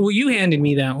Tree. well, you handed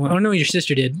me that one. Oh no, your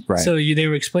sister did. Right. So they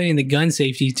were explaining the gun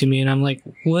safety to me, and I'm like,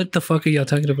 "What the fuck are y'all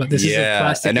talking about? This is a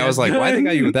plastic." And I was like, why they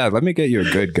got you with that? Let me get you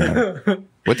a good gun.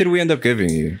 What did we end up giving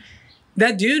you?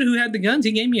 That dude who had the guns,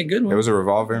 he gave me a good one. It was a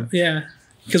revolver. Yeah,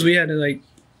 because we had to like.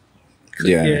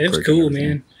 Yeah, it was click cool, and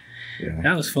everything. man. Yeah.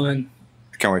 That was fun.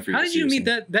 Can't wait for you. How to did see you it meet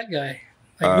soon. that guy?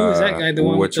 Like, who was that guy? The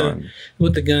one Which with the one?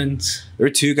 with the guns. There were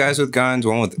two guys with guns.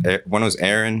 One was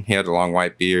Aaron. He had a long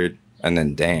white beard, and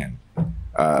then Dan.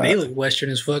 They look Western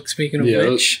as fuck. Speaking of Yeah,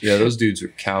 which, those dudes are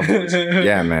cowboys.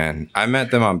 Yeah, man. I met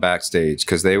them on backstage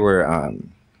because they were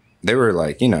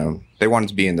like, they wanted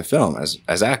to be in the film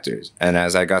as actors. And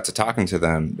as I got to talking to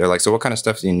them, they're like, so what kind of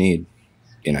stuff do you need?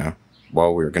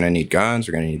 Well, we're gonna need guns.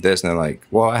 We're gonna need this, and they're like,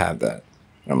 well, I have that.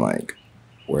 And I'm like,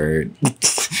 word.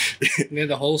 man,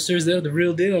 the holsters, they're the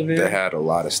real deal, man. They had a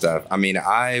lot of stuff. I mean,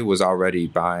 I was already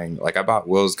buying, like, I bought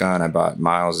Will's gun, I bought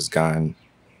Miles's gun.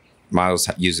 Miles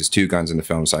uses 2 guns in the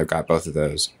film, so I got both of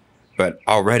those. But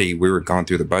already we were going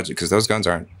through the budget because those guns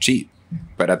aren't cheap.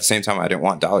 But at the same time, I didn't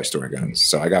want dollar store guns.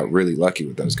 So I got really lucky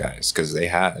with those guys because they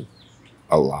had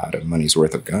a lot of money's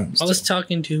worth of guns. I was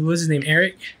talking to, what was his name,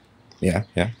 Eric? Yeah.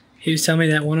 He was telling me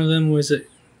that one of them was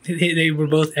they were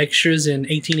both extras in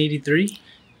 1883.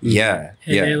 Yeah.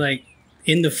 And they're like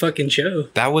in the fucking show.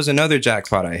 That was another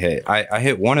jackpot I hit. I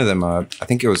hit one of them up. I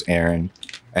think it was Aaron.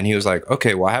 And he was like,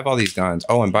 okay, well, I have all these guns.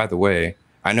 Oh, and by the way,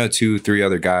 I know 2-3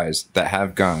 other guys that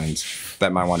have guns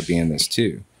that might want to be in this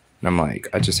too. And I'm like,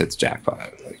 I just hit the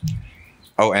jackpot. Like,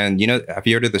 oh, and have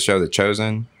you heard of the show The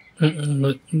Chosen? Can you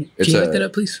look that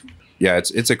up, please? Yeah,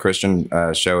 it's a Christian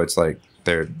show. It's like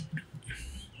they're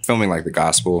filming like the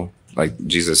gospel, like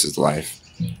Jesus' life.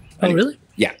 Oh, really?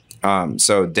 Yeah.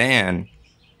 So Dan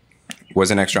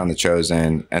was an extra on The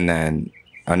Chosen, and then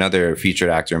another featured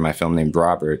actor in my film named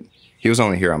Robert. He was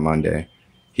only here on Monday.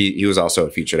 He was also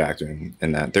a featured actor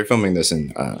in that. They're filming this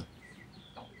in I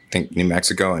think New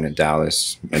Mexico and in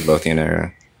Dallas, Midlothian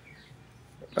area.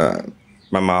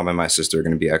 My mom and my sister are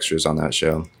going to be extras on that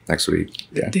show next week.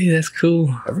 Yeah. Dude, that's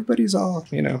cool. Everybody's all,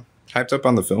 hyped up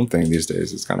on the film thing these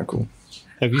days. It's kind of cool.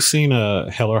 Have you seen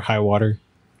Hell or High Water?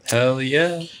 Hell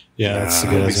yeah. Yeah, that's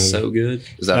That'd good. be so good.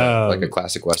 Is that like a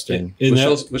classic Western?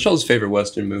 What's y'all's favorite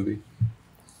Western movie?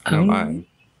 Mine.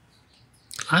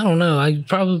 I don't know. I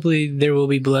probably There Will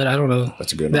Be Blood. I don't know.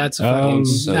 That's a good one. That's fucking.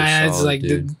 So it's solid, like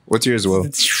dude. What's yours, Will?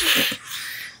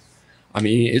 I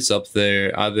mean, it's up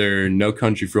there. Either No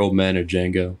Country for Old Men or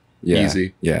Django. Yeah.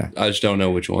 Easy. Yeah. I just don't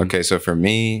know which one. Okay, so for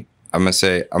me, I'm gonna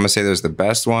say there's the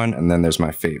best one, and then there's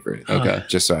my favorite. Okay.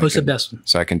 Just so What's the best one?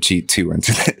 So I can cheat 2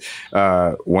 into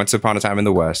it. Once Upon a Time in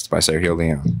the West by Sergio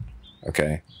Leone.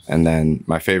 Okay, and then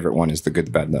my favorite one is The Good,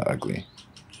 the Bad, and the Ugly,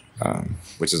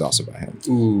 which is also by him.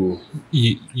 Ooh.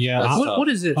 Yeah. That's What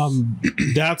is this?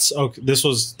 That's okay. This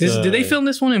was. Did they film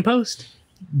this one in post?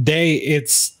 They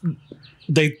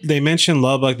mention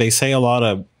Lubbock. They say a lot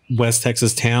of West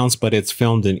Texas towns, but it's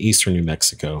filmed in eastern New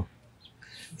Mexico.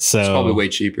 So It's probably way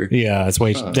cheaper. Yeah, it's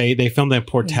way. They filmed in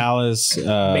Portales,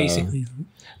 Basically,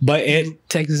 but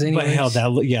Texas. Anyways. But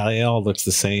hell, it all looks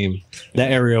the same.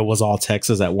 That area was all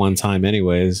Texas at one time,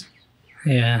 anyways.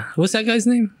 Yeah. What's that guy's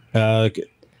name?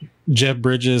 Jeff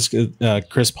Bridges,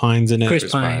 Chris Pine's in it.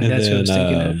 Chris Pine. And That's what I was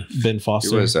thinking of. Ben He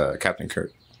Foster. was Captain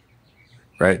Kirk,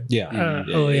 right? Yeah.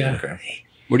 Oh yeah. Okay.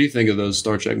 What do you think of those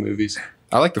Star Trek movies?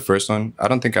 I like the first one. I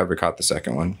don't think I ever caught the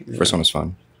second one. The first one was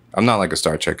fun. I'm not like a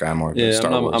Star Trek guy. I'm more of a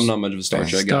Star Wars. I'm not much of a Star fan.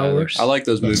 Trek Star guy. either. Wars. I like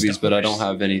those movies, Star but I Wars. don't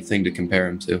have anything to compare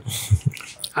them to.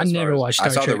 I never watched Star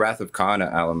I saw Trek. The Wrath of Khan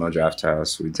at Alamo Draft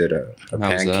House. We did a How was that?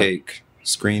 pancake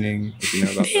screening. If you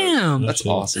know about that. Damn. That's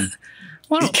awesome.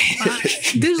 Well,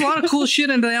 there's a lot of cool shit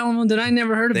in the Alamo that I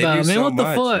never heard They about. do Man, so what the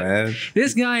much, fuck? man.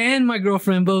 This guy and my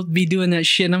girlfriend both be doing that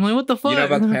shit. And I'm like, what the fuck? You know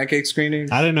about the pancake screening?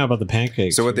 I didn't know about the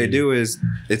pancakes. So what they do is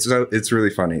it's really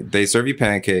funny. They serve you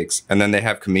pancakes, and then they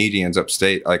have comedians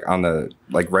upstate, like on the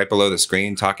right below the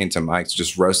screen, talking to mics,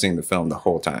 just roasting the film the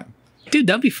whole time. Dude,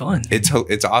 that'd be fun.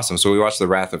 It's awesome. So we watched The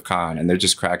Wrath of Khan, and they're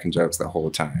just cracking jokes the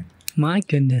whole time. My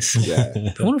goodness. Yeah.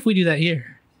 I wonder if we do that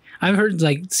here. I've heard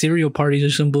like cereal parties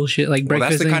or some bullshit like Well,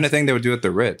 breakfast. that's the kind of things. thing they would do at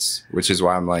the Ritz, which is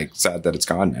why I'm like sad that it's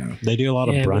gone now. They do a lot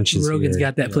of Yeah, but brunches. Rogan's here.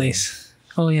 got that Yeah. place.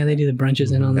 Oh yeah, they do the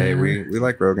brunches and all that. Hey, we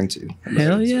like Rogan too.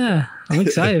 Hell yeah. I'm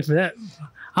excited for that.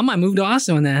 I might move to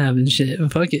Austin when that happens. Shit.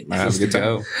 Fuck it. Might have a good time.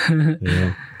 Go.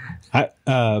 Yeah.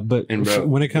 But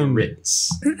when it comes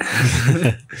Ritz.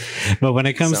 but when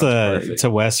it comes Sounds perfect. to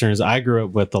westerns, I grew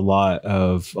up with a lot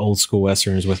of old school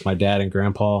westerns with my dad and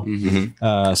grandpa. Mhm.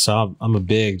 Mm-hmm. So I'm a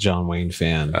big John Wayne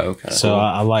fan. Okay. So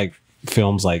I like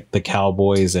films like The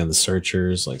Cowboys and The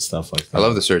Searchers, like stuff like that. I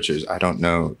love The Searchers. I don't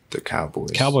know The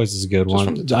Cowboys. Cowboys is a good Just one.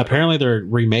 from the title. Apparently, they're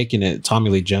remaking it. Tommy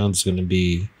Lee Jones is going to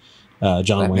be John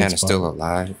That Wayne's man is still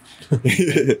alive.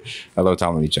 I love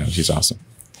Tommy Lee Jones. He's awesome.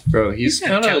 Bro, he's He's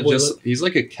got kind of cowboy just, look. he's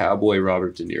like a cowboy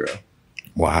Robert De Niro.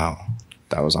 Wow,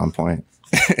 that was on point.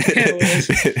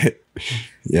 it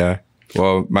Yeah.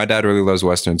 Well, my dad really loves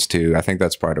westerns too. I think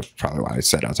that's part of probably why I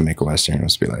set out to make a western.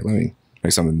 Was to be like, let me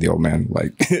make something the old man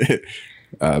like.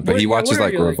 But he watches what are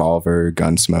like your, Revolver,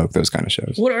 Gunsmoke, those kind of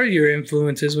shows. What are your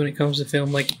influences when it comes to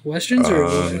film? Like westerns or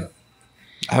what?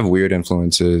 I have weird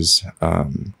influences.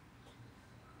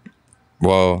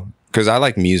 Well, because I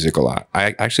like music a lot.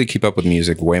 I actually keep up with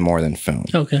music way more than film.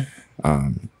 Okay.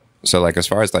 So like as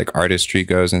far as like artistry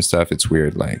goes and stuff, it's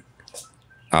weird. Like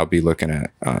I'll be looking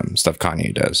at stuff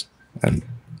Kanye does and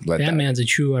That man's a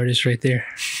true artist right there.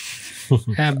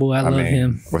 Ah, boy, I love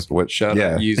him. What Shout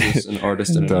out uses an artist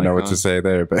and an don't know what icon. to say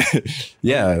there, but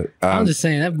yeah. I'm just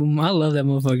saying that I love that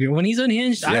motherfucker. When he's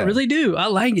unhinged, I Yeah. really do. I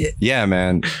like it. Yeah,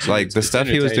 man. Like the stuff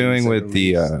he was doing with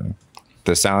the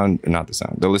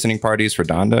listening parties for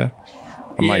Donda.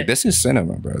 I'm Yeah. like, this is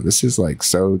cinema, bro. This is like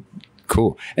so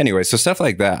cool. Anyway, so stuff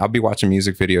like that. I'll be watching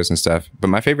music videos and stuff. But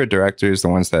my favorite directors, the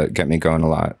ones that get me going a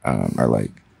lot, are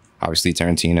like obviously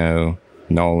Tarantino,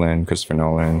 Nolan, Christopher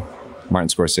Nolan, Martin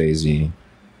Scorsese,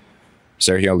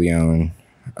 Sergio Leone.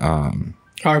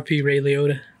 R.P. Ray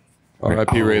Liotta.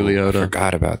 R.I.P. Ray I Liotta.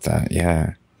 forgot about that.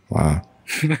 Yeah. Wow.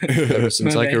 Ever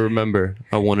since My I bad. can remember,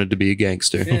 I wanted to be a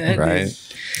gangster. Yeah, that Right. dude.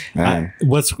 Man.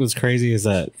 What's crazy is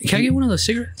that Can I get one of those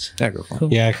cigarettes? Yeah, go for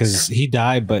it. yeah, because he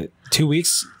died, but 2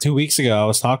 weeks ago I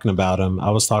was talking about him. I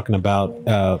was talking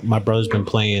about my brother's been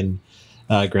playing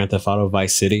Grand Theft Auto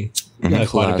Vice City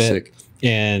quite a bit, Classic.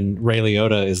 and Ray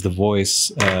Liotta is the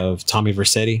voice of Tommy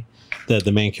Vercetti,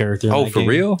 the main character. in Oh, that for game.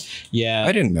 real? Yeah,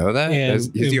 I didn't know that. And Has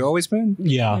he always been?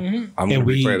 yeah. Mm-hmm. I'm gonna And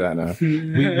we- replay that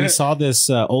now. We saw this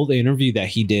old interview that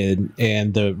he did,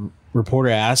 and the reporter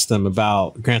asked him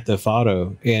about Grand Theft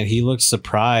Auto, and he looked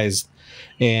surprised,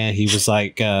 and he was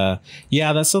like,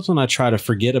 "Yeah, that's something I try to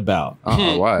forget about."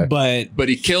 Why? But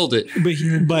he killed it.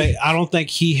 But I don't think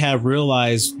he had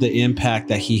realized the impact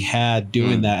that he had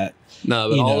doing that. No,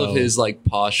 but You all know. of his like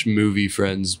posh movie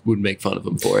friends would make fun of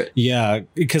him for it. Yeah,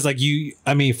 because like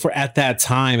for at that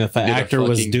time, if an Get a actor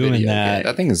was fucking doing video that,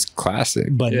 That thing is classic.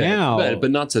 but Yeah, now,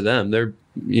 but not to them. They're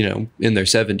in their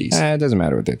 70s. It doesn't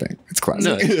matter what they think. It's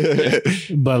classic.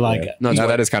 but like, Yeah. Not No, to-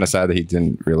 that is kind of sad that he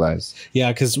didn't realize.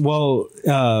 yeah, because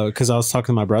I was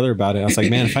talking to my brother about it. I was like,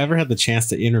 man, if I ever had the chance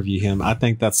to interview him, I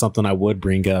think that's something I would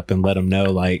bring up and let him know,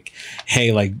 like,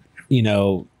 hey, like,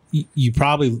 you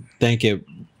probably think it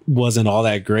wasn't all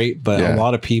that great, but Yeah. a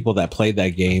lot of people that played that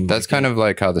game, That's kind of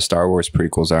like how the Star Wars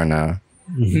prequels are now.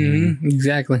 Mm-hmm.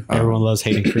 Exactly. everyone loves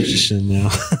Hayden Christensen now.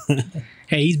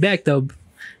 Hey, he's back though.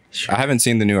 I haven't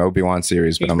seen the new Obi-Wan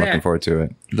series, but He's I'm looking back. forward to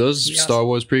it. Those Yeah. Star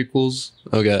Wars prequels.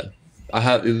 Okay. I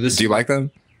have this Do you like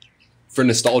them? for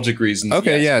nostalgic reasons.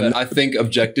 Okay, yeah. but I think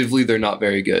objectively they're not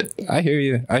very good. I hear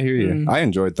you. I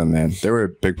enjoyed them, man. They were a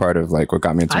big part of like what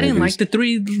got me into I didn't movies. like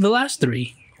the last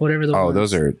three, whatever those. Oh, ones.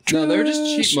 those are. No, they were just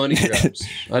cheap money grabs.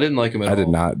 I didn't like them at all. I did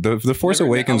not. The Force Never-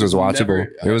 Awakens I was was watchable.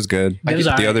 never- It was good. It was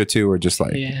The alright. other two were just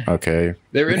like, Yeah. okay.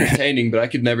 They were entertaining, but I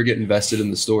could never get invested in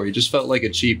the story. It just felt like a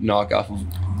cheap knockoff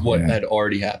of what Yeah. had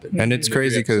already happened. And it's in the three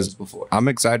crazy because episodes before. I'm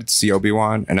excited to see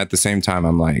Obi-Wan, and at the same time,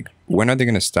 I'm like, when are they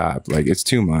going to stop? Like, it's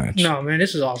too much. No, man,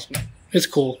 this is awesome. It's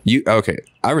cool. Okay,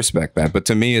 I respect that, but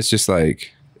to me, it's just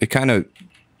like it kind of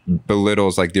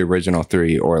belittles like the original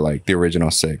 3 or like the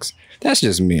original 6. That's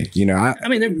just me, I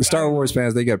mean, they're Star Wars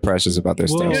fans, they get precious about their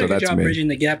They're stuff, doing so a good that's job me. bridging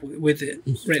the gap with it.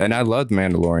 Right. And I loved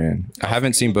Mandalorian. I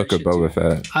haven't seen Book of shit too. Boba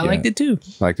Fett. I liked it too.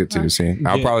 Liked it too. See,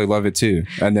 I'll Yeah. probably love it too,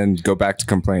 and then go back to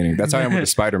complaining. That's how I am with the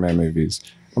Spider-Man movies.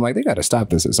 I'm like, they got to stop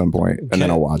this at some point, and then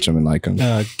I'll watch them and like them.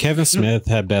 Kevin Smith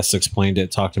had best explained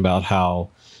it, talking about how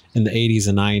in the 80s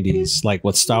and 90s, like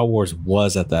what Star Wars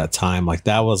was at that time, like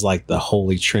that was like the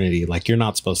holy trinity. Like you're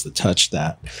not supposed to touch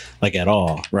that, like at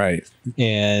all. Right.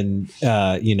 And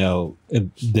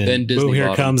then Then Disney boom, here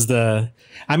bought 'em. comes the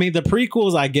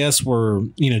prequels, I guess, were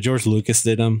George Lucas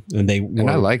did them, and they were And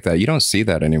I like that. You don't see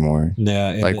that anymore. yeah,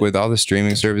 and Like with all the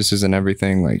streaming services and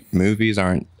everything, like movies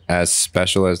aren't as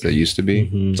special as they used to be.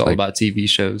 Mhm. It's all like- about TV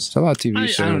shows. It's about TV I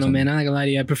shows. don't know, and man. I'm not gonna lie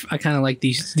to you. I kind of like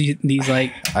these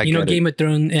like I get it. Game of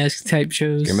Thrones esque type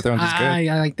shows. Game of Thrones is good.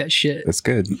 I like that shit, It's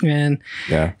good. man.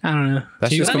 Yeah. I don't know.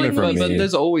 That's just I coming mean, from but me.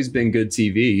 there's always been good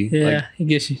TV. Yeah, Like, I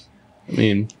guess you. I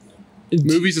mean,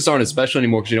 movies just aren't as special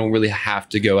anymore because you don't really have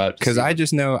to go out. Because I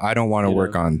just know I don't want to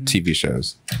work on TV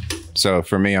shows. So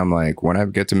for me, I'm like, when I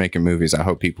get to making movies, I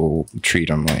hope people treat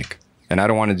them like And I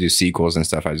don't want to do sequels and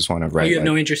stuff. I just want to write. You have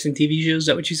no interest in TV shows? Is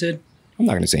that what you said? I'm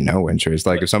not going to say no interest.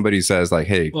 Like if somebody says like,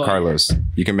 hey, Carlos,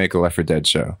 you can make a Left 4 Dead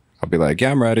show. I'll be like,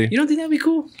 yeah, I'm ready. You don't think that'd be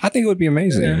cool? I think it would be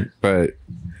amazing. Yeah. But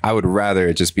I would rather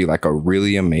it just be like a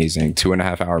really amazing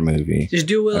 2.5 hour movie. Just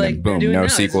do it like boom, no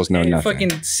sequels, no nothing.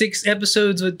 Fucking 6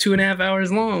 episodes with 2.5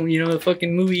 hours long. You know, a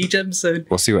fucking movie each episode.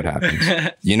 We'll see what happens.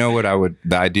 You know what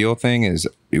the ideal thing is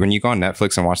when you go on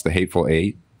Netflix and watch The Hateful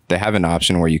Eight, they have an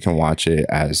option where you can watch it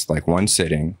as like one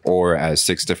sitting or as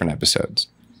 6 different episodes.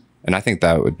 And I think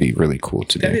that would be really cool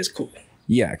to do. That is cool.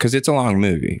 Yeah, because it's a long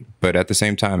movie, but at the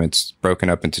same time, it's broken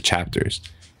up into chapters.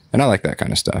 And I like that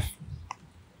kind of stuff.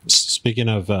 Speaking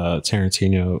of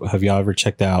Tarantino, have y'all ever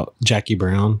checked out Jackie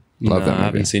Brown? Love that movie. I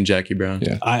haven't seen Jackie Brown.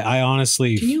 Yeah. I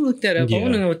honestly... Can you look that up? Yeah. I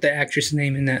want to know what the actress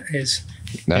name in that is.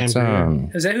 That's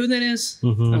Is that who that is?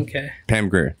 Mhm. Okay. Pam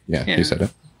Grier. Yeah, Yeah. you said it.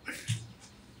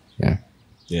 Yeah.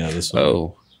 Yeah, this one.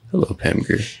 Oh, hello, Pam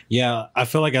Grier. Yeah, I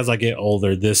feel like as I get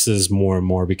older, this is more and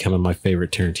more becoming my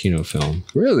favorite Tarantino film.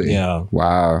 Really? Yeah.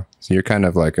 Wow. So you're kind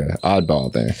of like an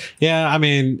oddball there. Yeah, I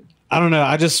mean, I don't know.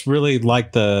 I just really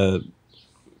like because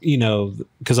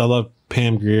I love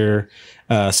Pam Grier.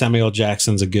 Samuel L.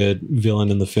 Jackson's a good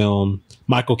villain in the film.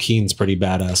 Michael Keane's pretty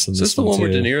badass in Is this this the one where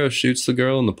too. De Niro shoots the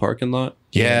girl in the parking lot?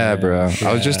 Yeah, bro.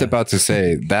 I was just Yeah. about to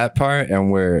say that part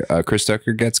and where Chris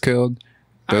Tucker gets killed.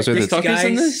 Those are the... Tucker's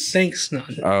in this? Thanks. No.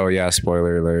 Oh, yeah.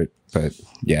 Spoiler alert. But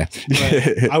yeah.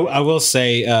 I will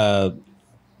say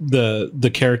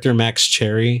the character Max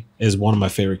Cherry is one of my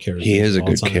favorite characters. He is a of all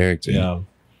good time. character. Yeah.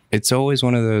 It's always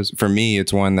one of those, for me,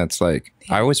 it's one that's like,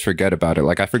 I always forget about it.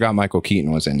 Like, I forgot Michael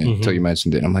Keaton was in it until you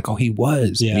mentioned it. And I'm like, oh, he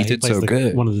was. Yeah, He did plays so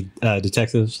good. one of the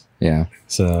detectives. Yeah.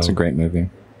 So It's a great movie.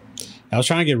 I was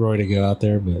trying to get Roy to go out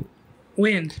there, but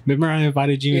When? remember I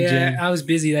invited you and Yeah, Jay? I was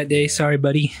busy that day. Sorry,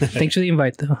 buddy. Thanks for the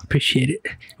invite, though. Appreciate it.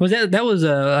 Was that was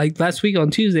like last week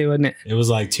on Tuesday, wasn't it? It was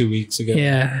like 2 weeks ago.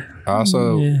 Yeah. I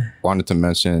also Yeah. wanted to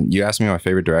mention, you asked me my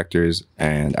favorite directors,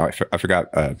 and I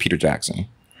forgot Peter Jackson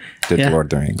did Yeah. The Lord of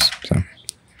the Rings. So,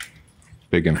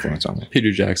 big influence on me.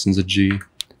 Peter Jackson's a G.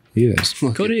 He is.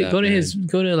 Go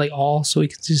to like all so we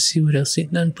can just see what else he's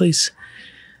done, please.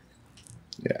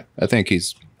 Yeah. I think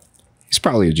he's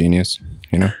probably a genius,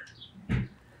 you know?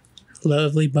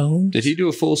 Lovely Bones. Did he do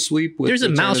a full sweep with There's a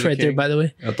Return mouse of the right there, King by the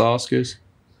way. at the Oscars?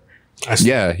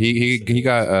 Yeah, he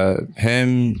got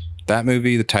him, that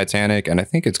movie, The Titanic, and I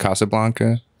think it's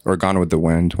Casablanca or Gone with the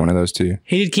Wind, one of those two.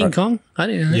 He did King Kong? I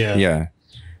didn't know. Yeah. Yeah.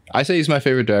 I say he's my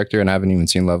favorite director, and I haven't even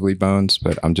seen Lovely Bones,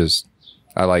 but I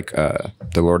like the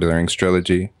Lord of the Rings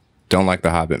trilogy. Don't like the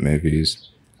Hobbit movies.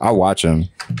 I'll watch them.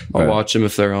 I'll watch them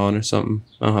if they're on or something.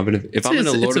 I don't have any. If I'm in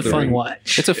a Lord of the fun Rings,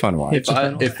 watch. It's a fun watch. It's a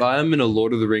fun watch. if I'm in a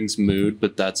Lord of the Rings mood,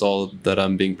 but that's all that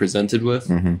I'm being presented with,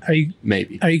 Are you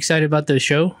maybe. excited about the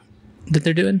show that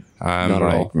they're doing? I'm Not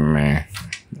at like, meh.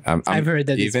 I've heard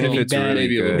that it's even gonna if be it's bad. really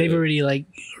good, They've already like.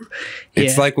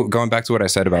 it's yeah. like going back to what I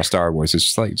said about Star Wars. It's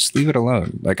just like, just leave it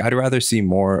alone. Like, I'd rather see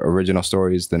more original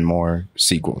stories than more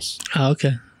sequels. Oh,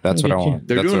 okay. That's what I get you. want.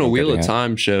 They're That's doing what a I'm Wheel getting of at.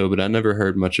 Time show, but I never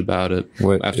heard much about it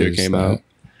What after it is came that? out.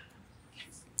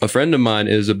 A friend of mine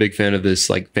is a big fan of this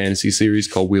like fantasy series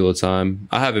called Wheel of Time.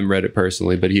 I haven't read it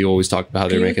personally, but he always talked about how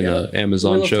they're Can you making look it an up?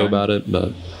 Amazon Wheel of show Time? about it.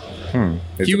 But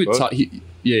It's he a would book? talk.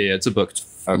 Yeah, it's a book.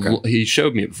 Okay. He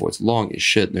showed me it before. It's long as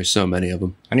shit, and there's so many of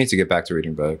them. I need to get back to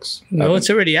reading books. No, it's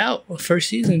already out. First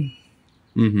season.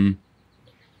 Mm-hmm.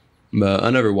 But I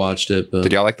never watched it. But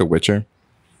Did y'all like The Witcher?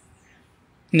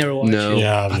 Never watched. no,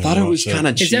 Yeah, I've I thought never it was watched it. kind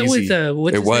of Is cheesy. that with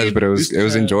what's It his was, name? but it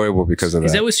was enjoyable because of that.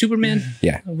 Is that with Superman?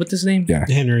 Yeah. What's his name? Yeah.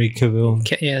 Henry Cavill.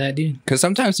 Yeah, that dude. Because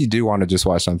sometimes you do want to just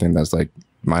watch something that's like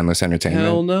mindless entertainment.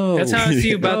 Hell no. That's how I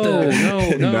feel about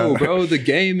no, No. bro. The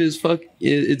game is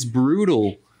it's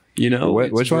brutal. You know,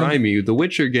 it's Which one? grimy. The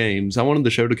Witcher games. I wanted the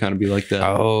show to kind of be like that.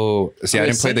 Oh, see, I Oh,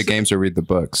 didn't play the sensitive. games or read the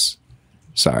books.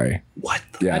 Sorry. What?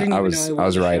 Yeah, didn't I even was know it I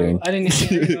was a show. writing. I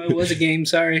didn't even know it was a game.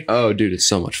 Sorry. Oh, dude, it's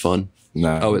so much fun.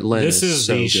 No. Oh, Atlanta This is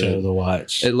so the good. show to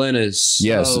watch. Atlanta is so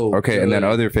Yes. Okay. And then good.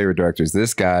 other favorite directors,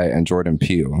 this guy and Jordan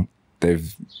Peele.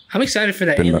 They've I'm excited for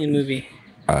that Been- alien movie.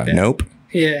 Nope.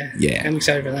 Yeah. Yeah. I'm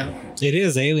excited for that one. It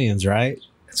is aliens, right?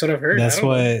 That's what I've heard. That's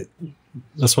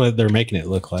what they're making it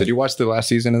look like. Did you watch the last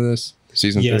season of this?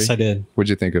 Season Yes, 3? I did. What'd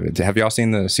you think of it? Have y'all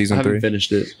seen the I season haven't 3?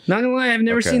 finished it. Not gonna lie, I've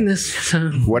never Okay. seen this. So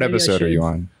What maybe I episode are should. you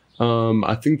on?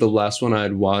 I think the last one I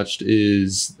had watched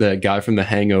is that guy from The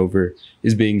Hangover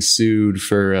is being sued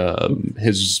for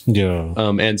his Yeah.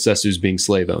 ancestors being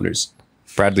slave owners.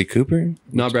 Bradley Cooper?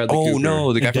 Not Bradley Oh Cooper.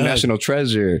 no, the guy from Doug. National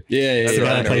Treasure. Yeah, That's the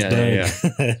guy that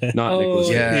plays Doug. Not Oh, Nicholas.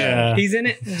 Yeah. Yeah. He's in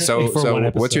it. So For one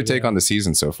what's your episode, take yeah. on the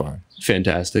season so far?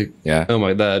 Fantastic. Yeah. Oh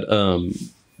my god.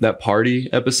 that party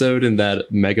episode in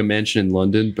that mega mansion in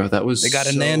London, bro, that was They got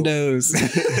a Nando's.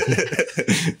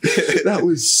 That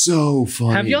was so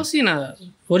funny. Have y'all seen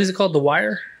what is it called? The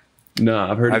Wire? No,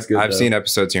 I've heard it's good. I've though. seen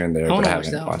episodes here and there, I but wanna I watch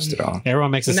haven't that watched one. it all.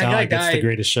 Everyone makes it When that sound guy like it's the died-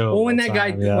 greatest show. Well, of when all that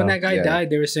guy time. Yeah. when that guy Yeah. died,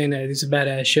 they were saying that it's a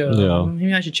badass show. Yeah.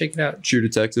 Maybe I should check it out. True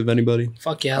Detective, anybody?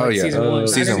 Fuck yeah, I Oh, like yeah. season one.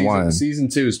 Season one. Season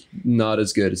 2 is not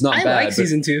as good. It's not I bad. like but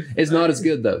season 2. It's not as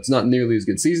good though. It's not nearly as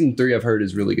good. Season 3 I've heard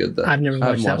is really good though. I've never I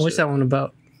haven't watched that. What's it. that one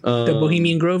about? The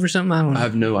Bohemian Grove or something? I don't know. I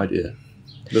have no idea.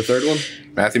 The third one?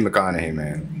 Matthew McConaughey,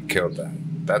 man, killed that.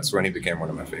 That's when he became one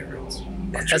of my favorites.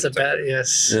 That's a bad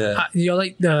yes. Yeah. Do y'all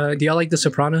like The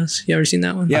Sopranos? You ever seen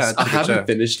that one? Yeah, it's a I good haven't show.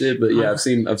 finished it, but yeah, I've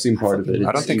seen part of it.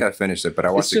 I don't think I finished it, but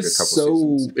I watched a good just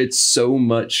couple seasons. It's so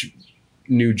much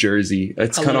New Jersey.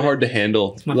 It's I kind love of hard to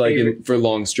handle, my like favorite. for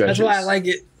long stretches. That's why I like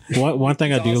it. One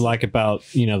thing I do awesome. like about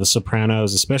The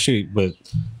Sopranos, especially with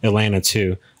Atlanta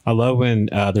too, I love when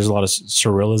there's a lot of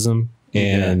surrealism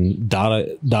and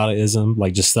Dadaism,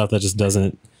 like just stuff that just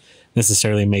doesn't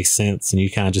necessarily make sense, and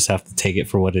you kind of just have to take it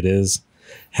for what it is.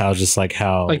 How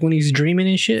Like when he's dreaming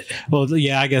and shit. well,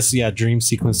 yeah, I guess dream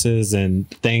sequences and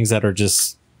things that are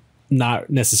just not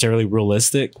necessarily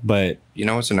realistic, but You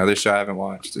know what's another show I haven't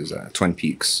watched is Twin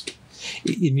Peaks.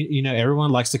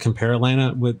 everyone likes to compare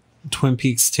Atlanta with Twin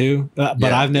Peaks too, but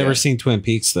Yeah, I've never yeah. seen Twin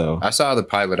Peaks though. I saw the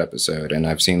pilot episode and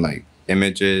I've seen like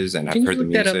images and Can I've you heard the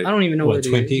look that up? music. I don't even know What, what it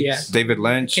Twin is. Peaks? Yeah. David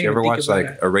Lynch. Can't You ever even think watched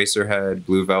about like Eraserhead,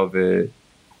 Blue Velvet,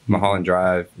 Mulholland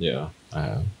Drive? Yeah.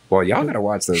 Well, y'all gotta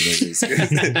watch those movies.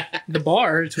 The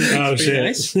bar. It's pretty Oh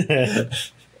nice. shit.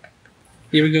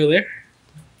 You ever go there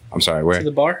I'm sorry, to where?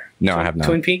 the bar? No, I have not.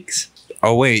 Twin Peaks.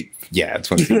 Oh wait, yeah,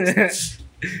 Twin Peaks.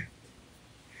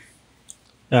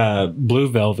 Blue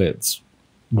Velvet's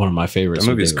one of my favorites.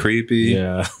 That movie's creepy.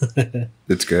 Yeah.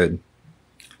 It's good.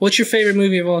 What's your favorite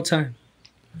movie of all time?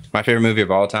 My favorite movie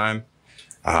of all time?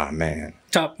 Ah, man.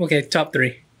 Top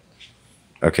 3.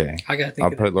 Okay. I gotta think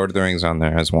I'll of put Lord of the Rings on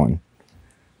there as one.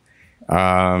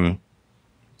 Man,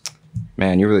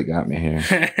 you really got me here.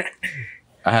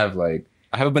 I have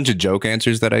a bunch of joke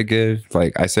answers that I give.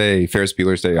 Like I say Ferris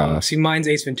Bueller's Day that. Off. See, mine's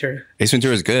Ace Ventura. Ace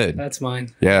Ventura is good. That's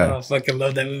mine. Yeah. Oh, I fucking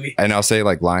love that movie. And I'll say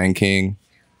like Lion King.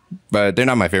 But they're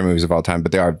not my favorite movies of all time,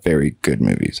 but they are very good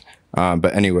movies.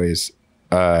 But anyways,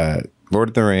 Lord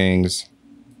of the Rings.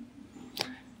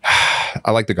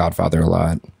 I like The Godfather a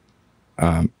lot.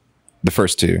 The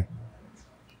first two.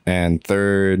 And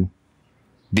third,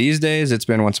 these days it's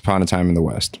been Once Upon a Time in the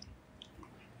West.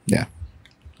 Yeah.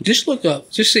 Just look up.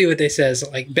 Just see what they says.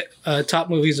 Like top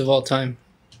movies of all time.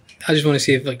 I just want to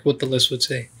see if what the list would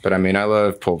say. But I mean, I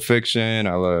love Pulp Fiction.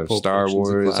 I love Pulp Star Fiction's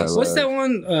a Wars. I classic. love, What's that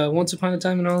one? Once Upon a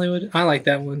Time in Hollywood. I like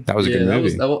that one. That was a good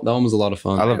movie. that one was a lot of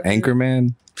fun. I love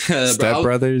Anchorman. Step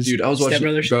Brothers. Dude, I was watching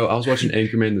Brothers. I was watching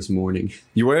Anchorman this morning.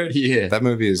 You were? Yeah. That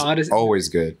movie is Odyssey. always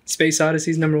good. Space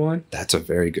Odyssey's number 1. That's a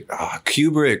very good.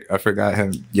 Kubrick. I forgot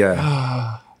him.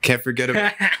 Yeah. Can't forget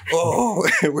him. Oh,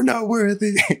 we're not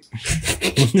worthy.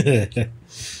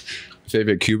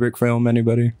 Favorite Kubrick film,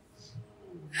 anybody?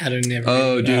 I don't never.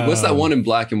 Oh, dude, what's that one in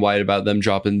black and white about them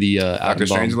dropping the Dr. atom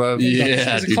bomb? Strangelove?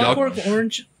 Yeah, Is it dude. Clockwork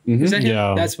Orange? Mhm. Is that him?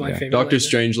 Yeah. That's my Yeah. favorite. Doctor like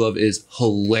that. Strangelove is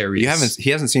hilarious. He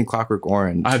hasn't seen Clockwork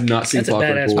Orange. I have not seen That's a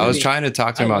Clockwork badass Orange. I was movie. trying to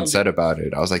talk to him I on love set about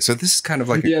it. I was like, so this is kind of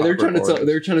like a Yeah, Clockwork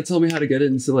they were trying to tell me how to get it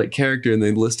into like character, and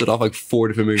they listed off like 4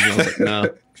 different movies. And I was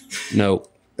like, no,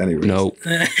 Anyways,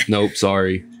 nope,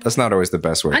 sorry. that's not always the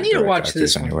best way. I need to direct watch actors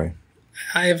this one. anyway.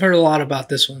 I have heard a lot about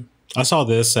this one. I saw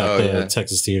this at Oh, the yeah.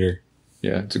 Texas Theater.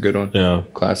 Yeah, it's a good one. Yeah.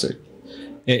 Classic.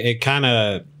 It kind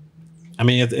of, I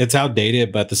mean, it's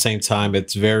outdated, but at the same time,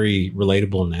 it's very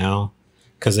relatable now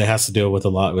because it has to deal with a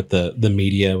lot with the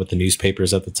media, with the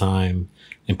newspapers at the time,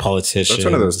 and politicians. That's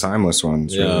one of those timeless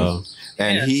ones. Yeah. Really.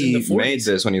 And Yeah, it's in he the 40s. made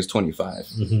this when he was 25.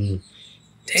 Mhm.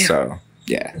 Damn. So,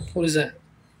 yeah. What is that?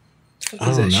 What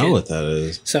I is don't that know shit? what that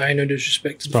is. Sorry, no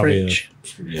disrespect to the probably French.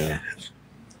 Yeah.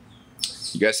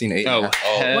 You guys seen 8? Oh,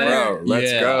 hell bro,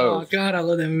 let's yeah. go. Oh god, I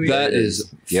love that movie. That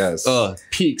is Yes.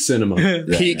 peak cinema.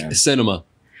 Peak man. cinema.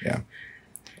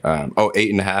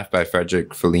 8.5 by Frederick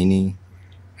Fellini.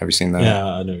 Have you seen that? Yeah,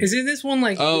 I know. Isn't this one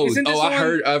like? Oh, isn't this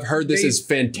I've heard this is based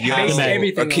fantastic.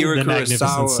 everything on- Akira the Magnificent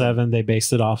Kurosawa. Seven, they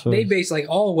based it off of. They base like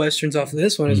all westerns off of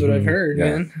this one, is what I've heard, Yeah.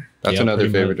 man. That's Yeah, another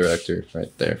pretty favorite much. director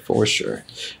right there, for sure.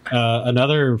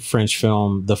 Another French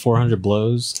film, The 400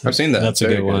 Blows. I've seen that. That's a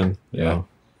Very good one. Yeah.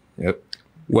 Yep.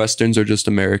 Westerns are just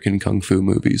American kung fu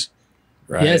movies.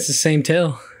 Right. Yeah, it's the same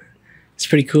tale. It's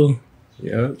pretty cool.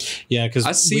 Yep. Yeah, because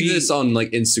I see this on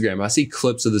like Instagram. I see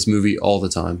clips of this movie all the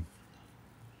time.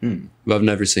 But I've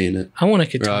never seen it. I want a Or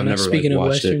I've katana. never Speaking of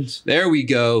watched westerns, it. There we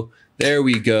go.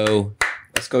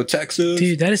 Let's go Texas.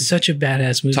 Dude, that is such a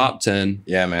badass movie. Top 10.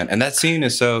 Yeah, man. And that scene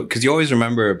is so, because you always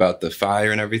remember about the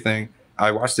fire and everything.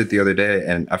 I watched it the other day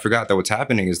and I forgot that what's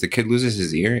happening is the kid loses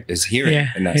his hearing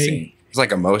in that scene. It's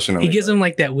like emotional. He gives him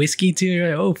like that whiskey too. You're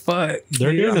like, oh fuck,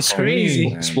 They're doing this crazy.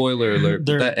 Man. Spoiler alert.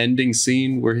 That ending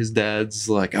scene where his dad's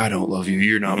like, I don't love you.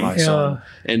 You're not my son.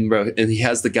 And bro, and he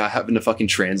has the guy having to fucking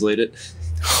translate it.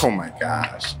 Oh my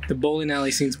gosh. The bowling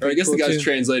alley scene's Or pretty I guess cool the guy's too.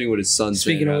 translating what his son's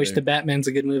Speaking saying. of which, The Batman's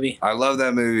a good movie. I love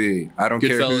that movie. I don't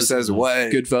care who says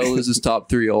what. Goodfellas is top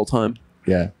 3 all time.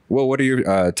 Yeah. Well, what are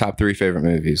your top 3 favorite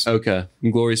movies? Okay.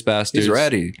 Glorious Bastards. He's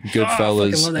ready.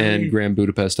 Goodfellas love that and movie. Grand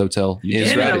Budapest Hotel. Yeah,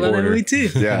 I love that movie too.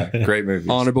 Yeah, great movies.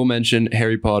 Honorable mention,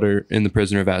 Harry Potter and the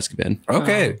Prisoner of Azkaban.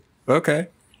 Okay. Okay.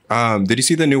 Did you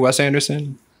see the new Wes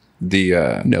Anderson?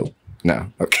 The No.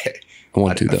 No. Okay. I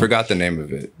want to, though. I forgot the name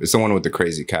of it. It's the one with the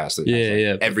crazy cast. That has,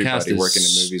 Yeah. Everybody Cast is working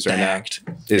in movies stacked.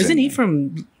 right now. Isn't he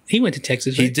from? He went to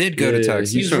Texas. Right? He did go to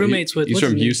Texas. He was roommates with. He's what's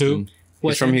from his name? Houston.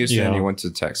 He's from Houston. Yeah. He went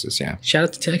to Texas. Yeah. Shout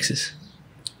out to Texas.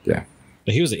 Yeah.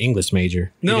 But he was an English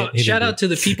major. No, shout out to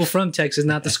the people from Texas,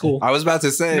 not the school. I was about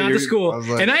to say. Not the school. I was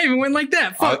like, And I even went like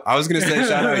that. Fuck. I was going to say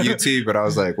shout out UT, but I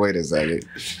was like, wait a second.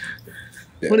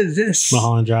 What is this?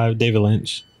 Mulholland Drive, David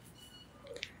Lynch.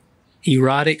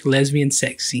 Erotic lesbian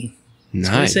sex scene.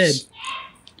 Nice. That's what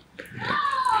I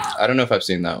said. I don't know if I've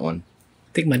seen that one.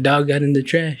 I think my dog got in the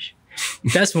trash.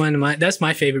 That's that's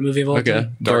my favorite movie of all Okay.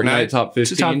 time. Dark Knight, top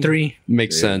 15. Top 3.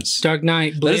 Makes Yeah. sense. Dark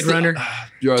Knight, Blade Runner,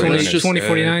 Let's just-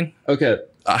 2049. Okay.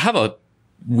 I have a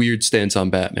weird stance on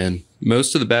Batman.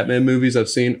 Most of the Batman movies I've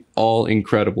seen, all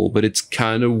incredible, but it's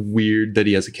kind of weird that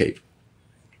he has a cape.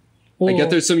 I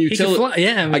get there's some He can utility. fly.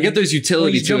 Yeah, I get there's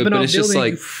utility he's to it, jumping but off it's just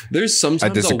like buildings. there's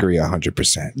sometimes I disagree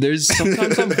 100%. There's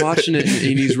sometimes I'm watching it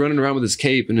and he's running around with his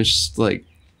cape and it's just like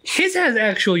his has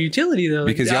actual utility though.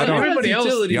 Because y'all don't- everybody else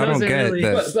utility. Y'all don't doesn't get really.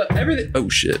 that. but everything. Oh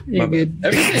shit! You're My bad.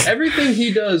 good. Everything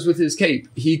he does with his cape,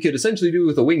 he could essentially do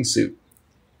with a wingsuit.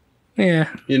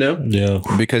 Yeah, You know? Yeah.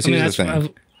 Because I mean, here's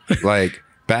the thing. Like,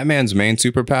 Batman's main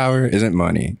superpower isn't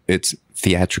money. It's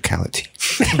theatricality.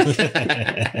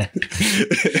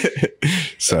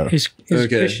 So, is Okay.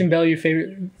 Christian Bale your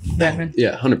favorite Batman?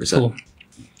 Yeah, 100%. Cool.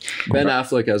 Ben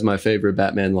Affleck has my favorite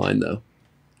Batman line though.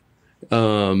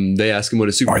 They ask him what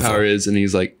his superpower Martha. is, and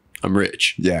he's like, "I'm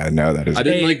rich." yeah, no, that is. I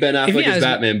didn't Hey, like Ben if Affleck he as has-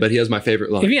 Batman, but he has my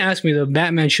favorite line. If you ask me though,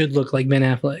 Batman should look like Ben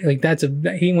Affleck. Like that's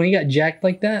when he got jacked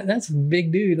like that. That's a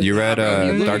big dude. Like, You read He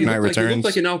Dark looked Knight like, he Returns? looked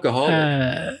like an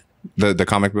alcoholic. The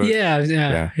comic book?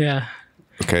 yeah.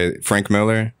 Okay, Frank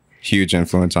Miller, huge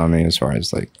influence on me as far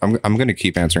as like, I'm going to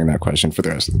keep answering that question for the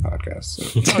rest of the podcast.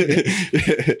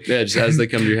 So. Yeah, just as they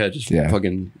come to your head, just Yeah.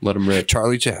 fucking let them rip.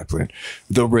 Charlie Chaplin,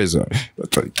 The RZA.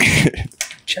 That's like,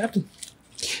 Chaplin.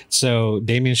 So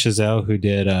Damien Chazelle, who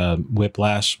did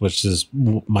Whiplash, which is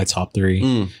my top 3.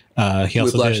 He also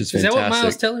Whiplash did, is Is that what fantastic.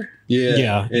 Miles Teller? Yeah,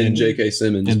 Yeah, and and- J.K.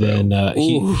 Simmons, and bro.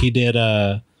 then he did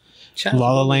Chaplin.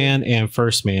 La La Land and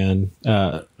First Man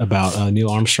about Neil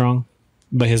Armstrong.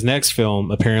 But his next film,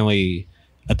 apparently,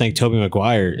 I think Tobey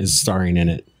Maguire is starring in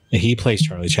it. And he plays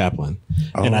Charlie Chaplin,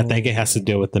 and I think it has to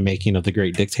deal with the making of The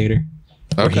Great Dictator.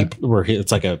 okay.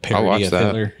 It's like a watch parody of that.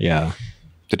 Hitler. Yeah,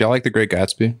 Did y'all like The Great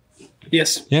Gatsby?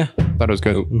 Yes. yeah. Thought it was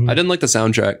good. I didn't like the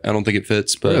soundtrack. I don't think it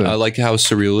fits, but Really? I like how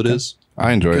surreal it is.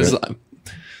 I enjoyed Because it.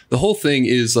 the whole thing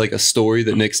is like a story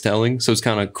that Nick's telling, so it's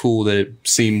kind of cool that it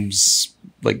seems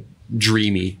like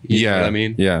dreamy. You know what I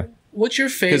mean? Yeah. What's your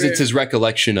favorite? Because it's his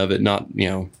recollection of it, not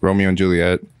Romeo and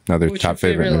Juliet, another what's top your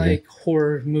favorite movie. like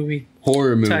horror movie?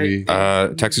 horror movie.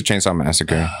 Texas Chainsaw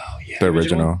Massacre. The Original?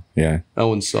 original. Yeah. That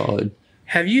one's solid.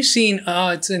 Have you seen?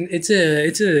 It's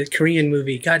a Korean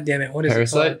movie. God damn it! What is it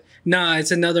Parasite? called? Nah,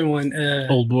 it's another one.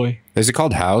 Old Boy. Is it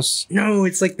called House? No,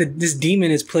 it's like this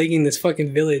demon is plaguing this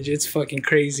fucking village. It's fucking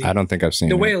crazy. I don't think I've seen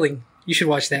The it. Wailing. You should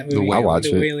watch that movie. I'll watch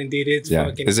The it. Wailing, dude. It's Yeah.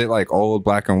 fucking Is it like old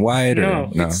black and white or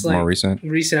No, no, it's more like- recent?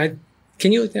 recent.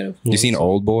 Can you look that up? You seen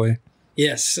Old Boy?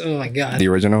 Yes. Oh my god. The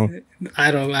original?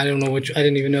 I don't know which. I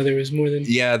didn't even know there was more than.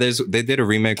 Yeah, they did a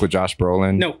remake with Josh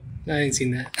Brolin. No, I didn't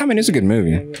seen that. I mean, it's a good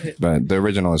movie, but the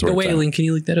original is The where it's at. Wailing. Can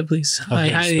you look that up, please?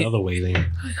 Okay, spell the Wailing.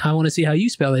 I want to see how you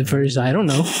spell it first. I don't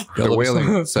know. The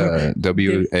Wailing. It's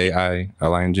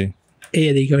WAILING.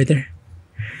 Yeah, there you go, right there.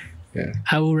 Yeah.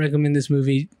 I will recommend this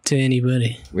movie to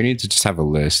anybody. We need to just have a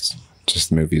list.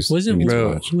 Just movies. Was it- we need to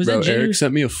Bro, watch. Was bro, that James? Eric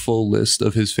sent me a full list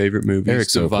of his favorite movies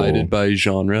Eric's so divided cool. by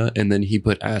genre, and then he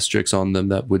put asterisks on them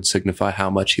that would signify how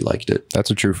much he liked it. That's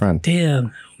a true friend. Damn.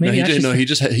 No, Maybe he I didn't. should. No, he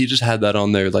just had that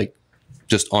on there, like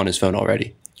just on his phone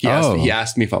already. He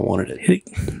asked me if I wanted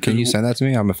it. Can you send that to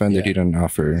me? I'm offended he didn't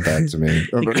offer that to me.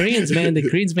 The Koreans, man, the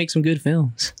Koreans make some good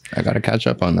films. I gotta catch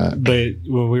up on that. But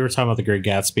when we were talking about The Great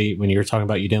Gatsby, when you were talking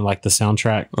about you didn't like the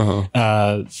soundtrack,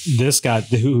 this guy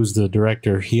who's the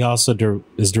director, he also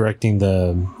is directing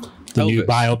the new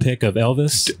biopic of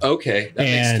Elvis. Okay, that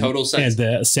makes total sense. And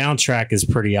the soundtrack is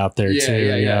pretty out there too.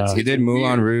 Yeah. He did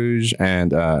Moulin Rouge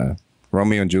and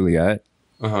Romeo and Juliet.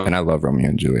 And I love Romeo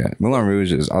and Juliet. Moulin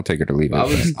Rouge is, I'll take it or leave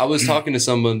it. I was talking to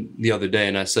someone the other day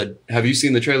and I said, have you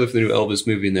seen the trailer for the new Elvis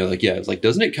movie? And they're like, yeah. I was like,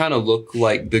 doesn't it kind of look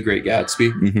like The Great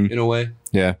Gatsby in a way?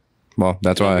 Yeah. Well,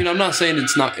 that's why. I mean, I'm not saying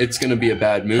it's going to be a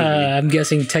bad movie. I'm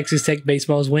guessing Texas Tech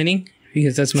baseball is winning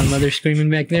because that's my mother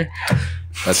screaming back there.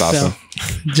 That's awesome. So,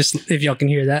 just if y'all can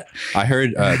hear that. I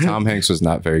heard Tom Hanks was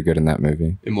not very good in that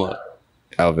movie. In what?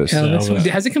 Elvis.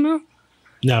 Has it come out?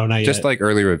 No, not yet. Just like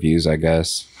early reviews, I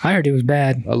guess. I heard it was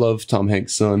bad. I love Tom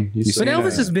Hanks' son. But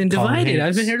Elvis has been divided.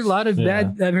 I've heard a lot of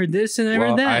bad. I've heard this and I've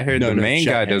heard that. I heard the main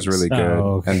guy does really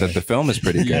good, and that the film is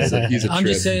pretty good. I'm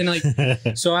just saying,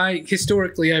 like, so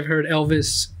historically I've heard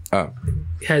Elvis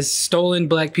has stolen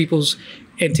black people's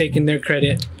and taken their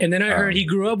credit, and then I heard he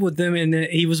grew up with them and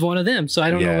he was one of them. So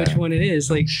I don't know which one it is.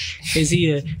 Like, is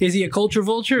he a culture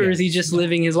vulture or is he just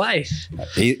living his life?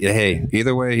 Hey,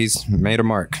 either way, he's made a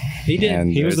mark. He did.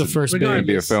 And he was the first big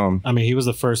be a film. I mean, he was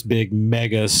the first big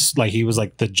mega. Like he was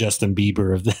like the Justin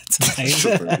Bieber of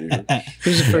that time. He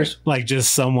was the first, like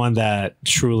just someone that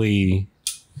truly,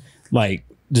 like,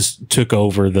 just took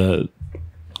over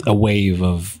a wave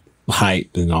of hype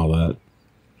and all that.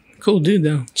 cool dude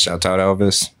though. Shout out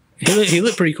Elvis. He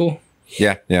looked pretty cool.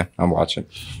 Yeah, I'm watching.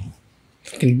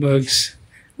 Fucking bugs.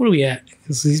 Where are we at?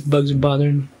 Because these bugs are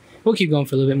bothering. We'll keep going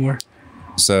for a little bit more.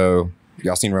 So,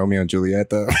 y'all seen Romeo and Juliet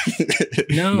though?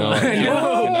 No.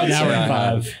 Now we're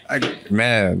 5.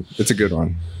 Man, it's a good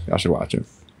one. Y'all should watch it.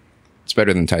 It's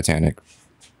better than Titanic.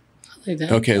 Like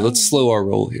that. Okay, let's slow our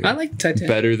roll here. I like Titanic.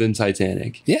 Better than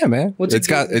Titanic. Yeah, man. It's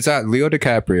got Leo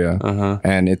DiCaprio,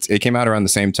 and it came out around the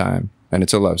same time, and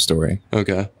it's a love story.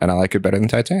 Okay, and I like it better than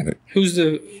Titanic. Who's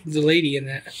the lady in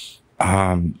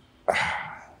that?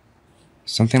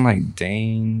 Something like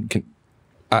Dane.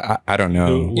 I don't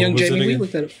know. Young Jamie Lee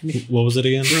looked that up for me. What was it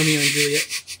again? Romeo and Juliet.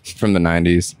 From the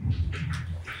 90s.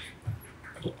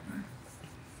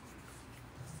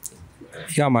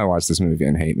 Y'all might watch this movie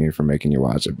and hate me for making you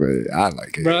watch it, but I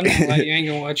like it. Bro, I'm not gonna lie, you ain't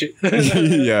gonna watch it.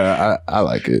 Yeah, I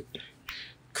like it.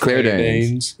 Claire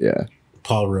Danes. Yeah.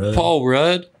 Paul Rudd. Paul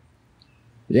Rudd.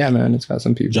 Yeah, man, it's got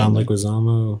some people. John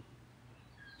Leguizamo.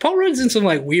 Paul Rudd's in some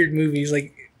like weird movies,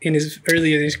 like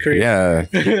early in his career. Yeah.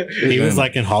 He was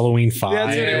like in Halloween 5.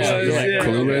 That's what it was, Like, yeah.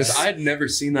 Clueless. I had never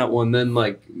seen that one. Then,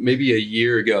 like maybe a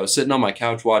year ago, sitting on my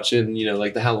couch watching,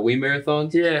 like the Halloween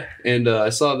marathons. Yeah. And I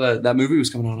saw that movie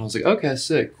was coming on. I was like, okay,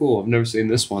 sick, cool. I've never seen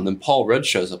this one. Then Paul Rudd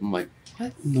shows up. I'm like,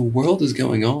 what in the world is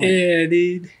going on? Yeah,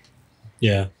 dude.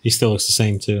 Yeah, he still looks the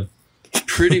same too.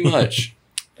 Pretty much.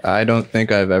 I don't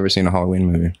think I've ever seen a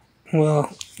Halloween movie.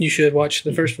 Well, you should watch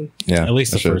the first one. Yeah. At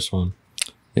least I the should. first one.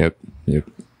 Yep.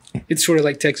 It's sort of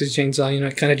like Texas Chainsaw,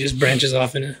 it kind of just branches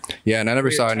off in a... Yeah, and I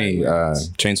never saw any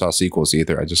Chainsaw sequels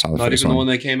either. I just saw the Not first even the one.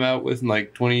 one they came out with in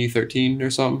like 2013 or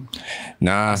something.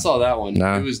 Nah. I saw that one.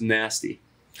 Nah. It was nasty.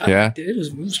 Yeah. It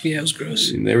was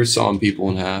gross. They were sawing people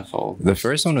in half. The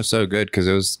first one was so good because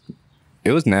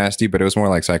it was nasty, but it was more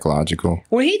like psychological.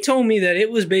 When he told me that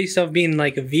it was based off being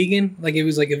like a vegan, like it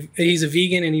was like he's a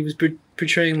vegan and he was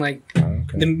portraying like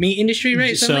the meat industry,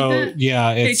 right? Something like that.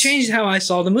 Yeah, It changed how I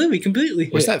saw the movie completely.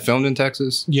 Was that filmed in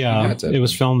Texas? Yeah, it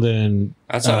was filmed in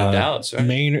outside of Dallas, right?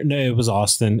 Maynard. No, it was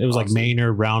Austin. It was like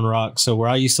Maynard, Round Rock. So where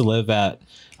I used to live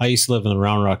in the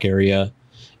Round Rock area,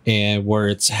 and where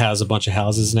it has a bunch of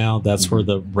houses now. That's where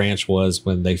the ranch was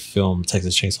when they filmed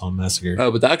Texas Chainsaw Massacre.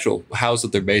 Oh, but the actual house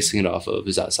that they're basing it off of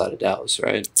is outside of Dallas,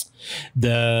 right?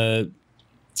 The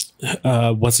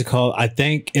what's it called? I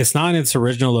think it's not in its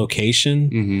original location.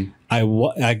 Mm-hmm.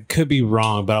 I could be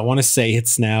wrong, but I want to say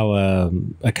it's now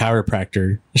a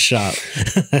chiropractor shop.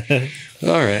 All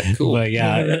right, cool. But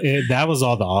yeah, that was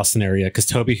all the Austin area because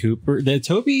Toby Hooper. Did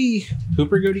Toby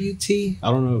Hooper go to UT?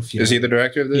 I don't know if you. Is he the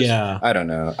director of this? Yeah. I don't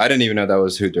know. I didn't even know that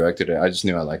was who directed it. I just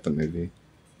knew I liked the movie.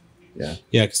 Yeah.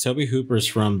 Yeah, because Toby Hooper's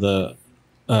from the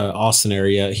Austin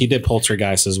area. He did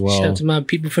Poltergeist as well. Shout out to my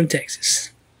people from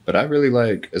Texas. But I really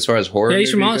like, as far as horror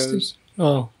he's from movies Austin. goes,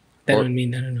 Oh, that doesn't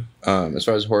mean I don't know. as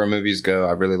far as horror movies go,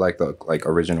 I really like the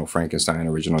original Frankenstein,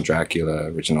 original Dracula,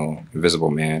 original Invisible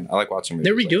Man. I like watching movies.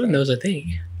 They're like redoing that. those, I think.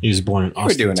 He was born in Austin.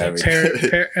 We're doing Texas.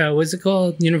 everything. What's it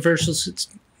called? Universal.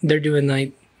 They're doing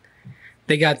like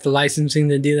they got the licensing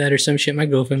to do that or some shit. My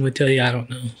girlfriend would tell you. I don't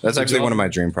know. That's actually one of my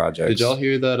dream projects. Did y'all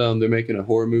hear that they're making a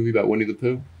horror movie about Winnie the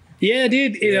Pooh? Yeah,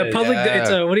 dude. Public. Yeah. It's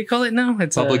a, what do you call it now?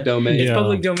 It's Public domain. It's Yeah.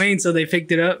 public domain. So they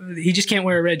picked it up. He just can't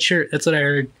wear a red shirt. That's what I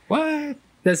heard. What?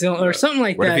 That's the only, or something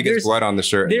like What that. if he gets blood on the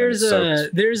shirt? and then There's it's a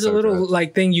soaked- there's a soaked little up?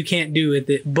 like thing you can't do with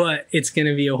it, but it's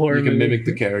gonna be a horror You can movie. mimic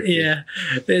the character. Yeah,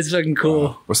 it's fucking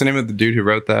cool. What's the name of the dude who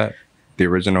wrote that? The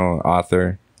original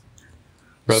author?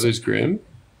 Brothers Grimm?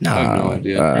 I have no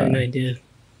idea. I have no idea.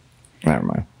 Never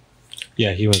mind.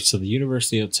 Yeah, he went to the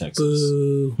University of Texas.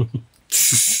 Boo.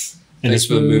 And Thanks his,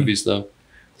 for the movies, though.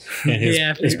 and his,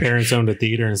 Yeah. his parents owned a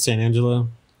theater in San Angelo.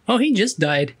 Oh, he just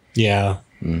died Yeah.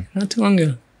 not too long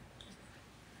ago.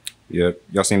 Yep.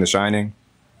 Y'all seen The Shining?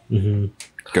 hmm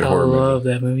Good I horror love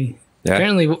movie. that movie. Yeah.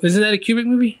 Apparently, isn't that a Kubrick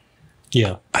movie?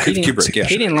 Yeah. He didn't, Kubrick, yeah.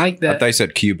 he didn't like I that. thought you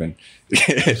said Cuban.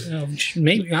 Oh,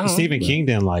 maybe I don't know. Stephen King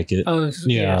didn't like it. Oh,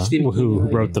 yeah. Stephen Who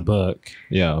King. wrote the book.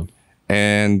 Yeah.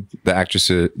 And the actress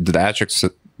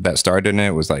that starred in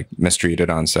it was like mistreated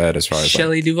on set as far as like,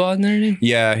 Shelley Duvall in there. Name?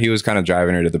 yeah, he was kind of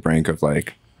driving her to the brink of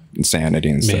like insanity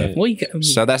and Man. stuff. Well, you got,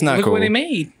 So that's not look cool. what it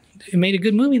made. It made a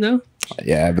good movie though.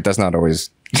 Yeah, but that's not always.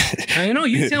 I know.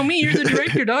 You tell me. You're the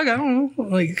director, dog. I don't know.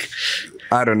 Like,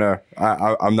 I don't know.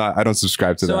 I'm not. I don't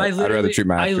subscribe to so that. I I'd rather literally, treat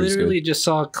my I actors literally good. just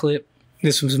saw a clip.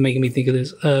 This was making me think of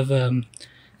this of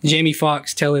Jamie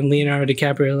Foxx telling Leonardo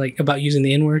DiCaprio like about using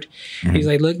the N word. Mm-hmm. He's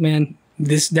like, "Look, man,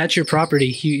 that's your property.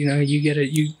 You get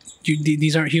it.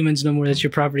 These aren't humans no more. That's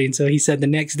your property." And so he said the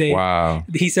next day. Wow.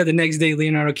 He said the next day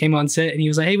Leonardo came on set and he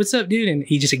was like, "Hey, what's up, dude?" And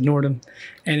he just ignored him.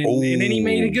 And then he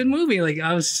made a good movie. Like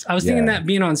I was thinking Yeah. that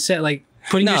being on set, like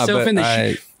putting No, yourself but in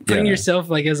the putting yeah. yourself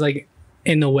like as like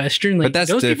in the Western. Like But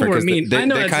that's those people different were because mean. I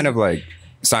know they it's- kind of like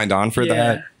signed on for Yeah.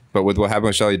 that. But with what happened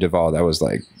with Shelley Duvall, that was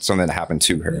like something that happened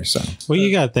to her. So Well,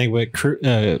 you got to think with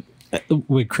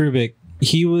Kubrick,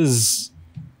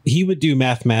 he would do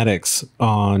mathematics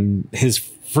on his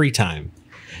free time.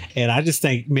 And I just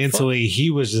think mentally he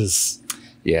was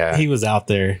out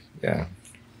there. yeah.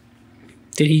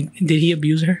 Did he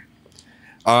abuse her?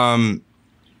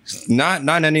 Not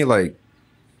in any like,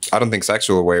 I don't think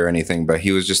sexual way or anything, but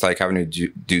he was just like having to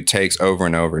do takes over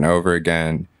and over and over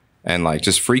again, and like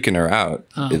just freaking her out.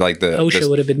 Like OSHA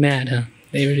would have been mad, huh?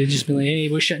 They would have just been like, "Hey,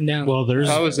 we're shutting down." Well, there's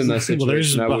If I was in that well,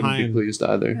 there's situation, I wouldn't be behind. pleased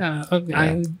either.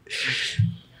 Okay,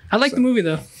 I like the movie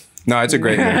though. No, it's a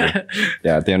great movie.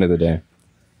 Yeah, at the end of the day.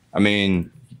 I mean,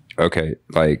 okay,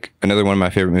 like another one of my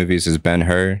favorite movies is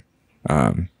Ben-Hur.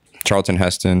 Charlton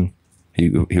Heston. He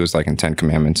was like in 10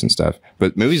 Commandments and stuff.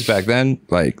 But movies back then,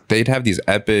 like they'd have these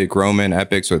epic Roman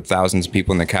epics with thousands of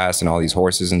people in the cast and all these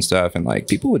horses and stuff, and like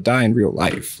people would die in real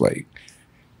life. Like,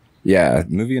 yeah, the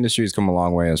movie industry has come a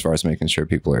long way as far as making sure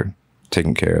people are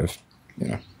taken care of. You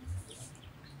know.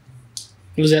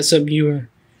 Was that something you were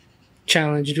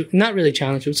challenged? Not really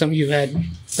challenged, but something you had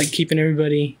like keeping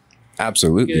everybody.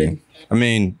 Absolutely. Good. I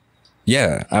mean,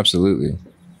 yeah, absolutely.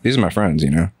 These are my friends,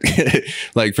 you know.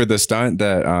 Like for the stunt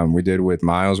that we did with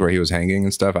Miles where he was hanging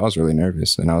and stuff, I was really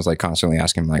nervous. And I was like constantly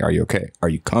asking him, like, are you okay? Are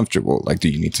you comfortable? Like, do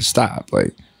you need to stop?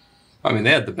 Like, I mean,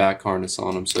 they had the back harness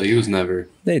on him, so he was never.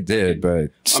 they did, but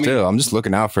still, I'm just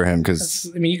looking out for him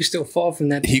because I mean, you could still fall from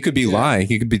that. he could be lying.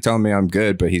 He could be telling me I'm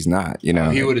good, but he's not, you know.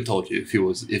 He would have told you if he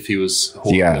was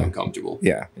horribly Yeah. uncomfortable.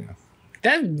 Yeah.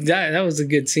 That was a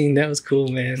good scene. That was cool,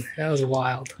 man. That was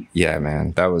wild. Yeah,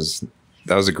 man. That was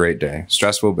a great day.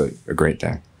 Stressful, but a great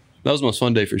day. That was the most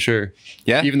fun day for sure.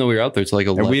 Yeah. Even though we were out there, it's like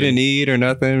 11. And we didn't eat or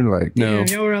nothing. Like, No.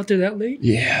 Damn, y'all were out there that late?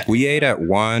 Yeah. we ate at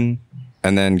 1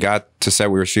 and then got to set.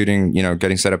 We were shooting, you know,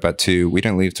 getting set up at 2. We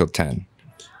didn't leave till 10.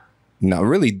 No,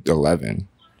 really 11.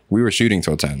 We were shooting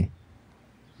till 10.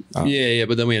 Yeah,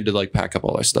 but then we had to like pack up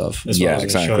all our stuff. That's what Yeah, I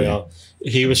was gonna show exactly. y'all.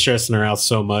 He was stressing her out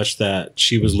so much that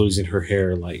she was losing her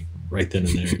hair like right then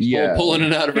and there. Yeah. Pulling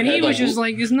it out of her And head. he was just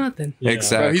like, it's nothing. Yeah.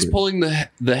 Exactly. Bro, he's pulling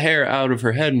the hair out of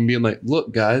her head and being like,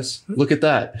 "Look, guys, look at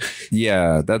that."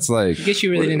 Yeah, that's like, I guess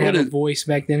you really What- didn't what have a is- voice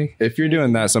back then. if you're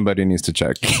doing that, somebody needs to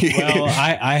check. Well,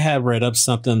 I had read up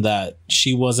something that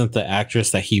she wasn't the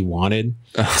actress that he wanted.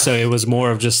 So it was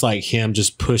more of just like him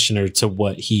just pushing her to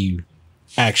what he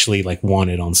actually like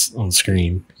wanted on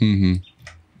screen. Mm-hmm.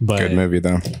 But Good movie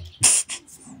though.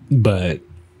 but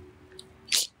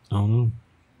I don't know.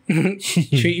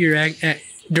 Treat your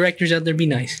directors out there, be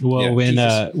nice. Well,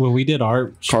 Yeah, when we did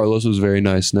art, Carlos was very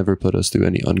nice. Never put us through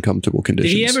any uncomfortable Did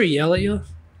conditions. he ever yell at you?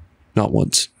 Not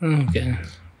once. Oh, okay.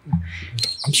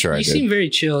 I'm sure I You did. seem very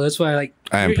chill. That's why I like.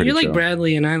 I am you're pretty like chill.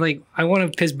 Bradley, and I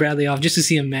want to piss Bradley off just to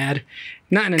see him mad.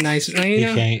 Not in a nice way, he you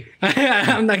know. can't.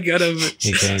 I'm not good of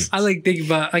He it. can't. I like think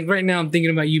about like right now. I'm thinking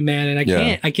about you mad, and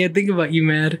I can't think about you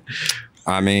mad.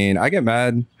 I mean, I get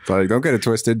mad. Like, don't get it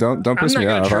twisted. Don't piss not me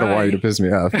gonna off. I don't try. want you to piss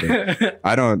me off. but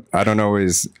I don't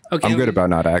always. Okay, I'm good about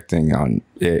not acting on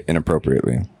it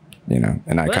inappropriately. you know,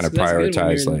 and I Well, kind of that's good when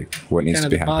prioritize you're like what needs kind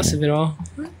to of be the boss happening. of it all.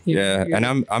 Yeah,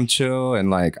 and I'm chill, and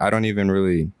like I don't even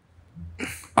really.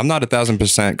 I'm not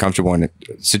 1,000% comfortable in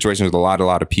situations with a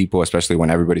lot of people, especially when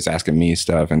everybody's asking me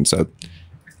stuff, and so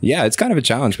yeah, it's kind of a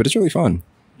challenge, but it's really fun.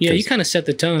 Yeah, you kind of set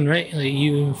the tone, right? Like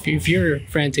if you're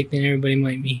frantic, then everybody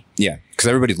might be. Yeah, because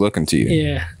everybody's looking to you.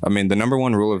 Yeah. I mean, the number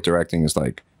one rule of directing is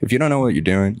like, if you don't know what you're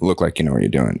doing, look like you know what you're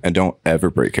doing, and don't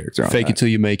ever break character. Fake it till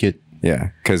you make it. Yeah,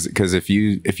 because if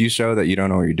you show that you don't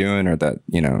know what you're doing, or that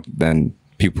then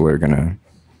people are gonna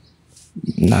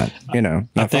not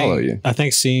follow you. I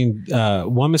think seeing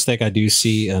one mistake I do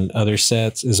see in other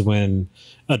sets is when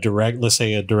let's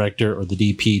say a director or the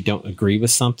DP don't agree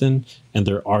with something and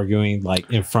they're arguing like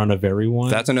in front of everyone.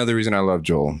 That's another reason I love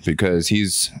Joel, because he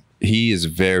is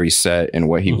very set in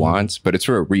what he wants, but it's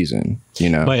for a reason, you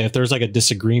know. But if there's like a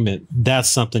disagreement, that's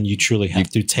something you truly have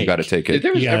to take. You got to take it. If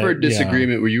there was ever a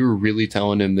disagreement where you were really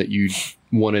telling him that you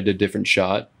wanted a different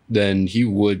shot, then he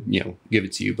would, give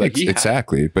it to you. But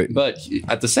exactly. But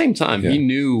at the same time, he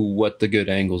knew what the good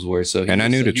angles were. So I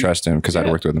knew to trust him because I'd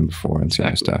worked with him before and seen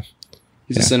his stuff.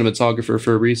 He's a cinematographer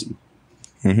for a reason.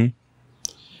 Mm-hmm.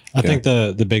 I think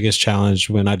the biggest challenge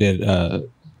when I did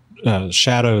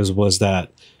Shadows was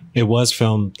that it was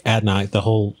filmed at night. The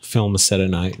whole film was set at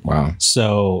night. Wow.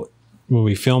 So when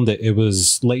we filmed it, it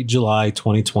was late July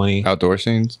 2020. Outdoor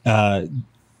scenes?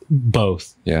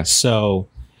 Both. Yeah. So,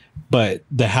 but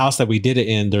the house that we did it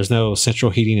in, there's no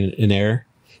central heating and air.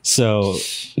 So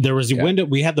there was a window.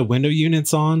 We had the window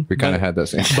units on. We kind of had that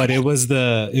same. But it was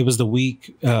the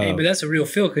week. Hey, but that's a real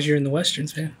feel because you're in the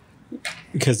westerns, man.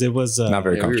 Because it was not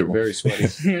very comfortable. We were very sweaty.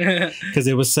 Because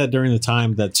it was set during the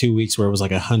time, that 2 weeks where it was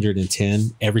like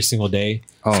 110 every single day.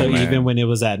 Oh, so man. even when it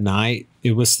was at night,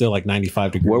 it was still like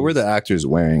 95 degrees. What were the actors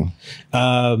wearing?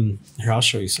 Here, I'll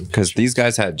show you some. Because these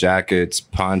guys had jackets,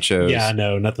 ponchos. Yeah,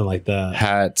 no, nothing like that.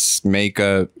 Hats,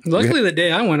 makeup. Luckily, the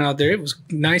day I went out there, it was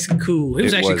nice and cool. It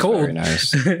was actually cold. Very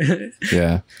nice.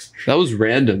 Yeah. That was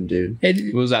random, dude.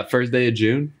 What was that first day of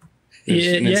June?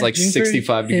 It's like June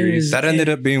 65 degrees. That ended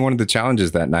up being one of the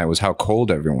challenges that night, was how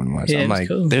cold everyone was. Yeah, I'm like,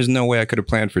 there's no way I could have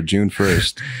planned for June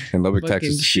 1st in Lubbock,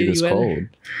 Texas to be this cold.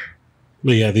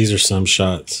 But yeah, these are some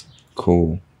shots.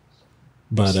 Cool.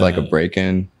 But it's like a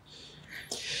break-in.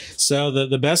 So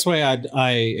the best way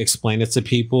I explain it to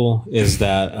people is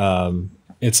that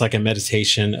it's like a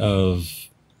meditation of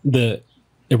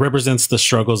it represents the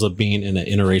struggles of being in an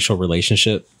interracial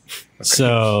relationship. Okay.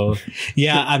 So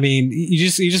yeah, I mean, you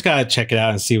just gotta check it out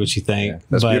and see what you think. Yeah,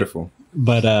 that's beautiful.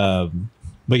 But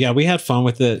yeah, we had fun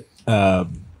with it. But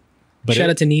shout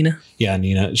out to Nina. Yeah,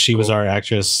 Nina. She was our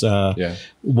actress.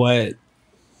 What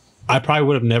I probably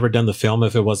would have never done the film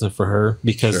if it wasn't for her,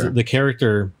 because the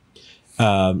character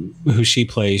who she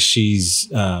plays, she's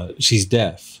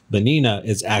deaf. But Nina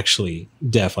is actually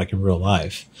deaf, like in real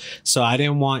life. So I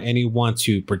didn't want anyone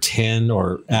to pretend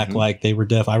or act like they were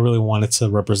deaf. I really wanted to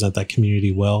represent that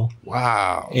community well.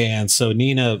 Wow. And so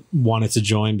Nina wanted to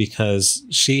join because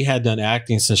she had done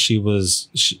acting since she was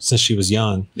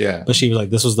young. Yeah. But she was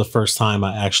like, this was the first time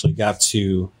I actually got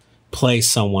to play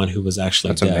someone who was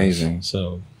actually deaf. That's amazing.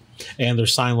 So, and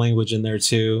there's sign language in there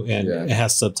too, and it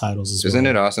has subtitles as well. Isn't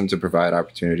it awesome to provide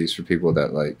opportunities for people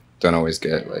that like don't always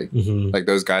get like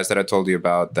those guys that I told you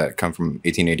about that come from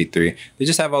 1883? They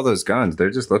just have all those guns.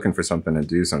 They're just looking for something to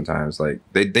do sometimes. Like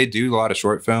they do a lot of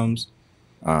short films.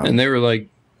 And they were like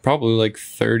probably like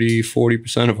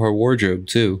 30-40% of our wardrobe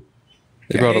too.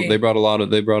 They brought a lot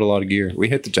of gear. We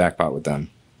hit the jackpot with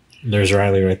them. There's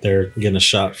Riley right there getting a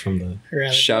shot from the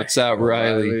Riley shouts out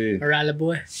Riley. Riley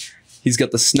boy. He's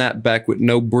got the snapback with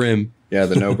no brim. Yeah,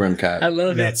 the no brim cap. I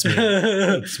love That's it.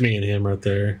 That's me and him right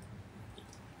there.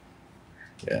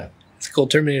 Yeah. It's a cool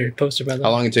Terminator poster, by the way.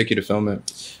 How long did it take you to film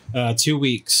it? 2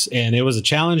 weeks. And it was a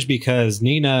challenge because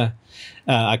Nina,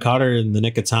 I caught her in the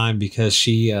nick of time because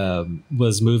she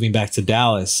was moving back to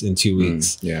Dallas in 2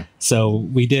 weeks. Yeah. So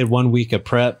we did 1 week of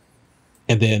prep,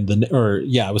 and then it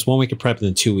was 1 week of prep, and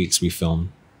then 2 weeks we filmed.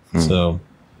 So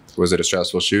was it a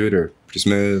stressful shoot or pretty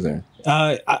smooth? Or?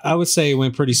 I would say it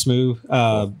went pretty smooth.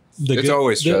 It's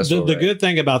always stressful. The good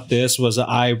thing about this was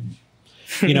I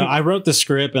wrote the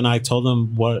script and I told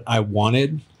them what I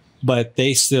wanted, but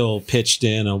they still pitched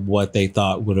in on what they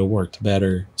thought would have worked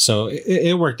better. So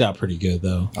it worked out pretty good,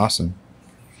 though. Awesome.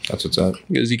 That's what's up.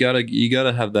 Because you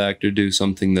gotta have the actor do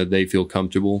something that they feel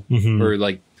comfortable or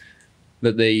like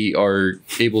that they are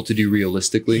able to do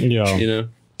realistically. Yeah. You know.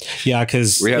 Yeah,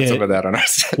 because we had some of that on our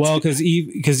set. Well, because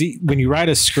when you write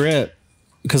a script,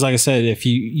 because like I said, if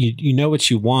you know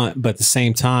what you want, but at the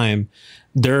same time,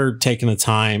 they're taking the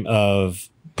time of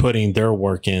putting their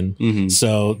work in,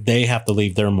 so they have to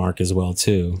leave their mark as well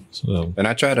too. So, and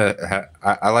I try to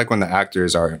I like when the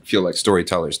actors feel like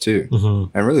storytellers too,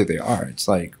 and really they are. It's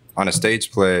like on a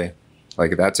stage play,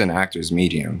 like that's an actor's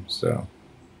medium, so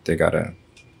they gotta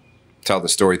tell the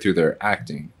story through their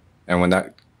acting. And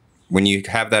when you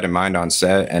have that in mind on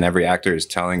set, and every actor is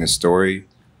telling a story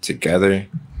together,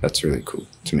 that's really cool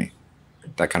to me.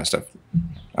 That kind of stuff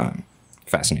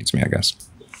fascinates me, I guess.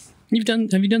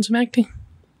 Have you done some acting?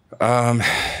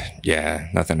 Yeah,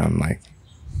 nothing I'm like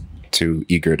too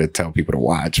eager to tell people to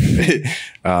watch.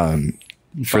 Find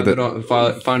it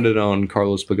on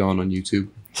Carlos Pagan on YouTube.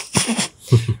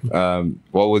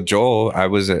 Well, with Joel, I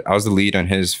was the lead on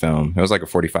his film. It was like a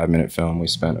 45-minute film. We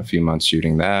spent a few months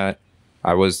shooting that.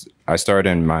 I starred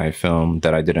in my film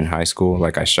that I did in high school.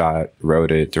 Like I shot,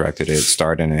 wrote it, directed it,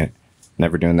 starred in it.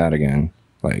 Never doing that again.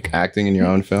 Like acting in your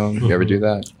own film. You ever do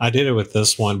that? I did it with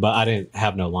this one, but I didn't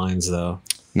have no lines though.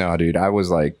 No, dude. I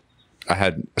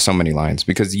had so many lines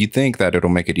because you think that it'll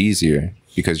make it easier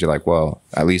because you're like, well,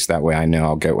 at least that way I know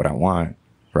I'll get what I want,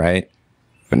 right?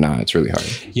 But nah, it's really hard.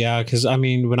 Yeah, because I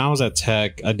mean, when I was at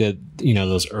Tech, I did,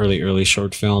 those early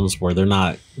short films where they're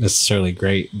not necessarily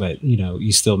great, but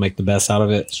you still make the best out of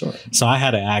it. Sure. So I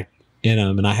had to act in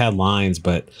them, and I had lines,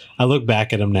 but I look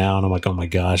back at them now, and I'm like, oh my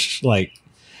gosh, like,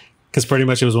 because pretty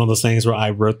much it was one of those things where I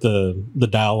wrote the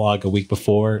dialogue a week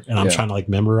before, and I'm trying to like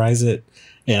memorize it,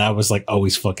 and I was like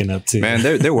always fucking up too. Man,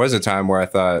 there was a time where I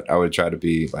thought I would try to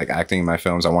be like acting in my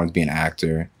films. I wanted to be an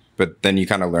actor, but then you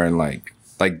kind of learn like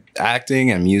acting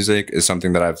and music is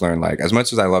something that I've learned. Like as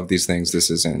much as I love these things,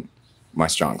 this isn't my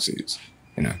strong suits.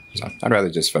 So I'd rather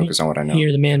just focus on what I know.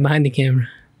 You're the man behind the camera.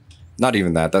 Not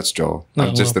even that. That's Joel.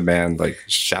 I'm just the man like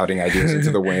shouting ideas into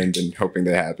the wind and hoping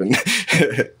they happen.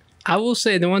 I will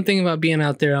say the one thing about being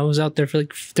out there, I was out there for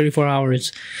like 34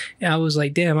 hours. I was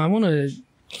like, damn, I want to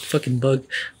fucking bug.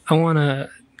 I want to,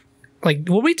 like,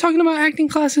 were we talking about acting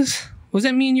classes? Was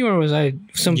that me and you, or was I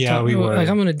we were. Like,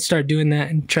 I'm going to start doing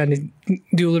that and trying to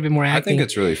do a little bit more acting. I think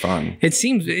it's really fun. It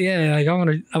seems, like I want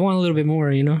a little bit more,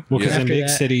 Well, because in big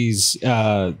cities,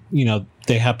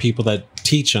 they have people that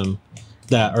teach them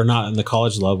that are not in the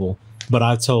college level. But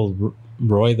I told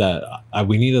Roy that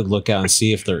we need to look out and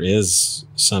see if there is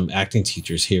some acting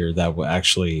teachers here that will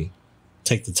actually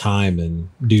take the time and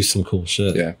do some cool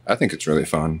shit. Yeah, I think it's really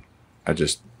fun. I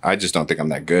just don't think I'm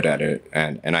that good at it,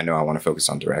 and I know I want to focus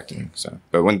on directing. So,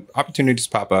 but when opportunities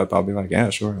pop up, I'll be like, yeah,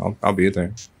 sure, I'll be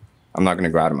there. I'm not going to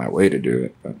go out of my way to do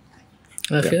it. But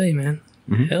I feel you, man.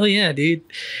 Hell yeah, dude.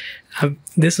 I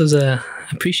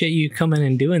appreciate you coming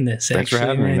and doing this. Thanks for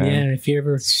having me, man. Yeah, if you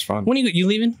ever, it's fun. When are you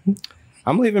leaving?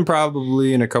 I'm leaving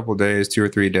probably in a couple days, 2 or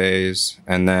 3 days,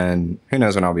 and then who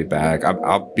knows when I'll be back.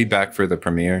 I'll be back for the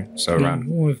premiere. So around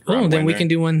then winter. We can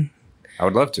do one. I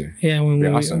would love to. Yeah, when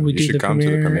awesome. we you do should the come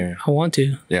premiere, to the premiere. I want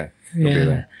to. Yeah. Yeah. Be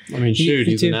there. I mean, shoot,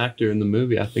 he's too. an actor in the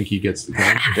movie. I think he gets the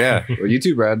contract. Yeah. Well, you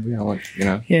too, Brad.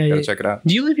 Gotta check it out.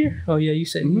 Do you live here? Oh yeah, you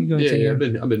said you go. Yeah, I've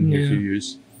been here a few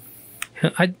years.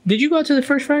 Did you go out to the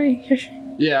first Friday?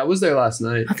 Yeah, I was there last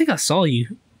night. I think I saw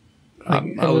you. I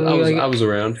was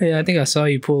around. Yeah, I think I saw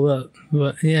you pull up.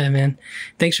 But yeah, man,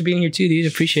 thanks for being here too,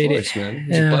 dude. Appreciate Of course, it, man.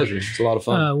 It's a pleasure. It's a lot of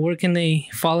fun. Where can they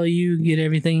follow you? Get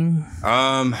everything.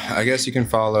 I guess you can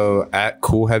follow at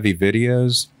Cool Heavy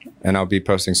Videos, and I'll be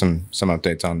posting some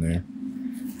updates on there.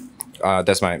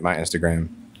 That's my Instagram.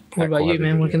 What about you,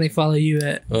 man? Where can they follow you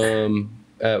at?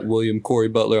 At William Corey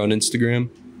Butler on Instagram.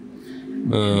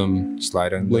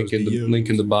 Slide in link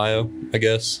in the bio, I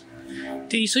guess.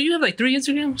 Dude, so you have like 3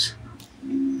 Instagrams?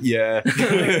 Yeah.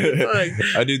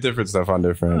 I do different stuff on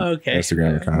different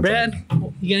Instagram accounts. Brad,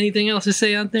 you got anything else to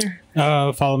say out there?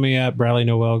 Follow me at Bradley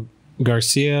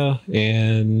Garcia,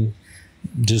 and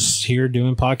just here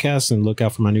doing podcasts, and look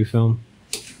out for my new film.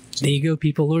 There you go,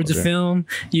 people. Lords of Film.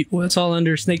 It's all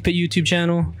under Snake Pit YouTube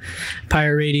channel,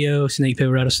 Pirate Radio, Snake Pit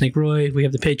Rattlesnake Roy. We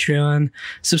have the Patreon.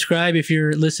 Subscribe if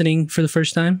you're listening for the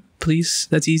first time, please.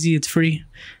 That's easy. It's free,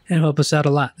 and it'll help us out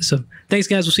a lot. So thanks,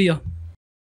 guys. We'll see y'all.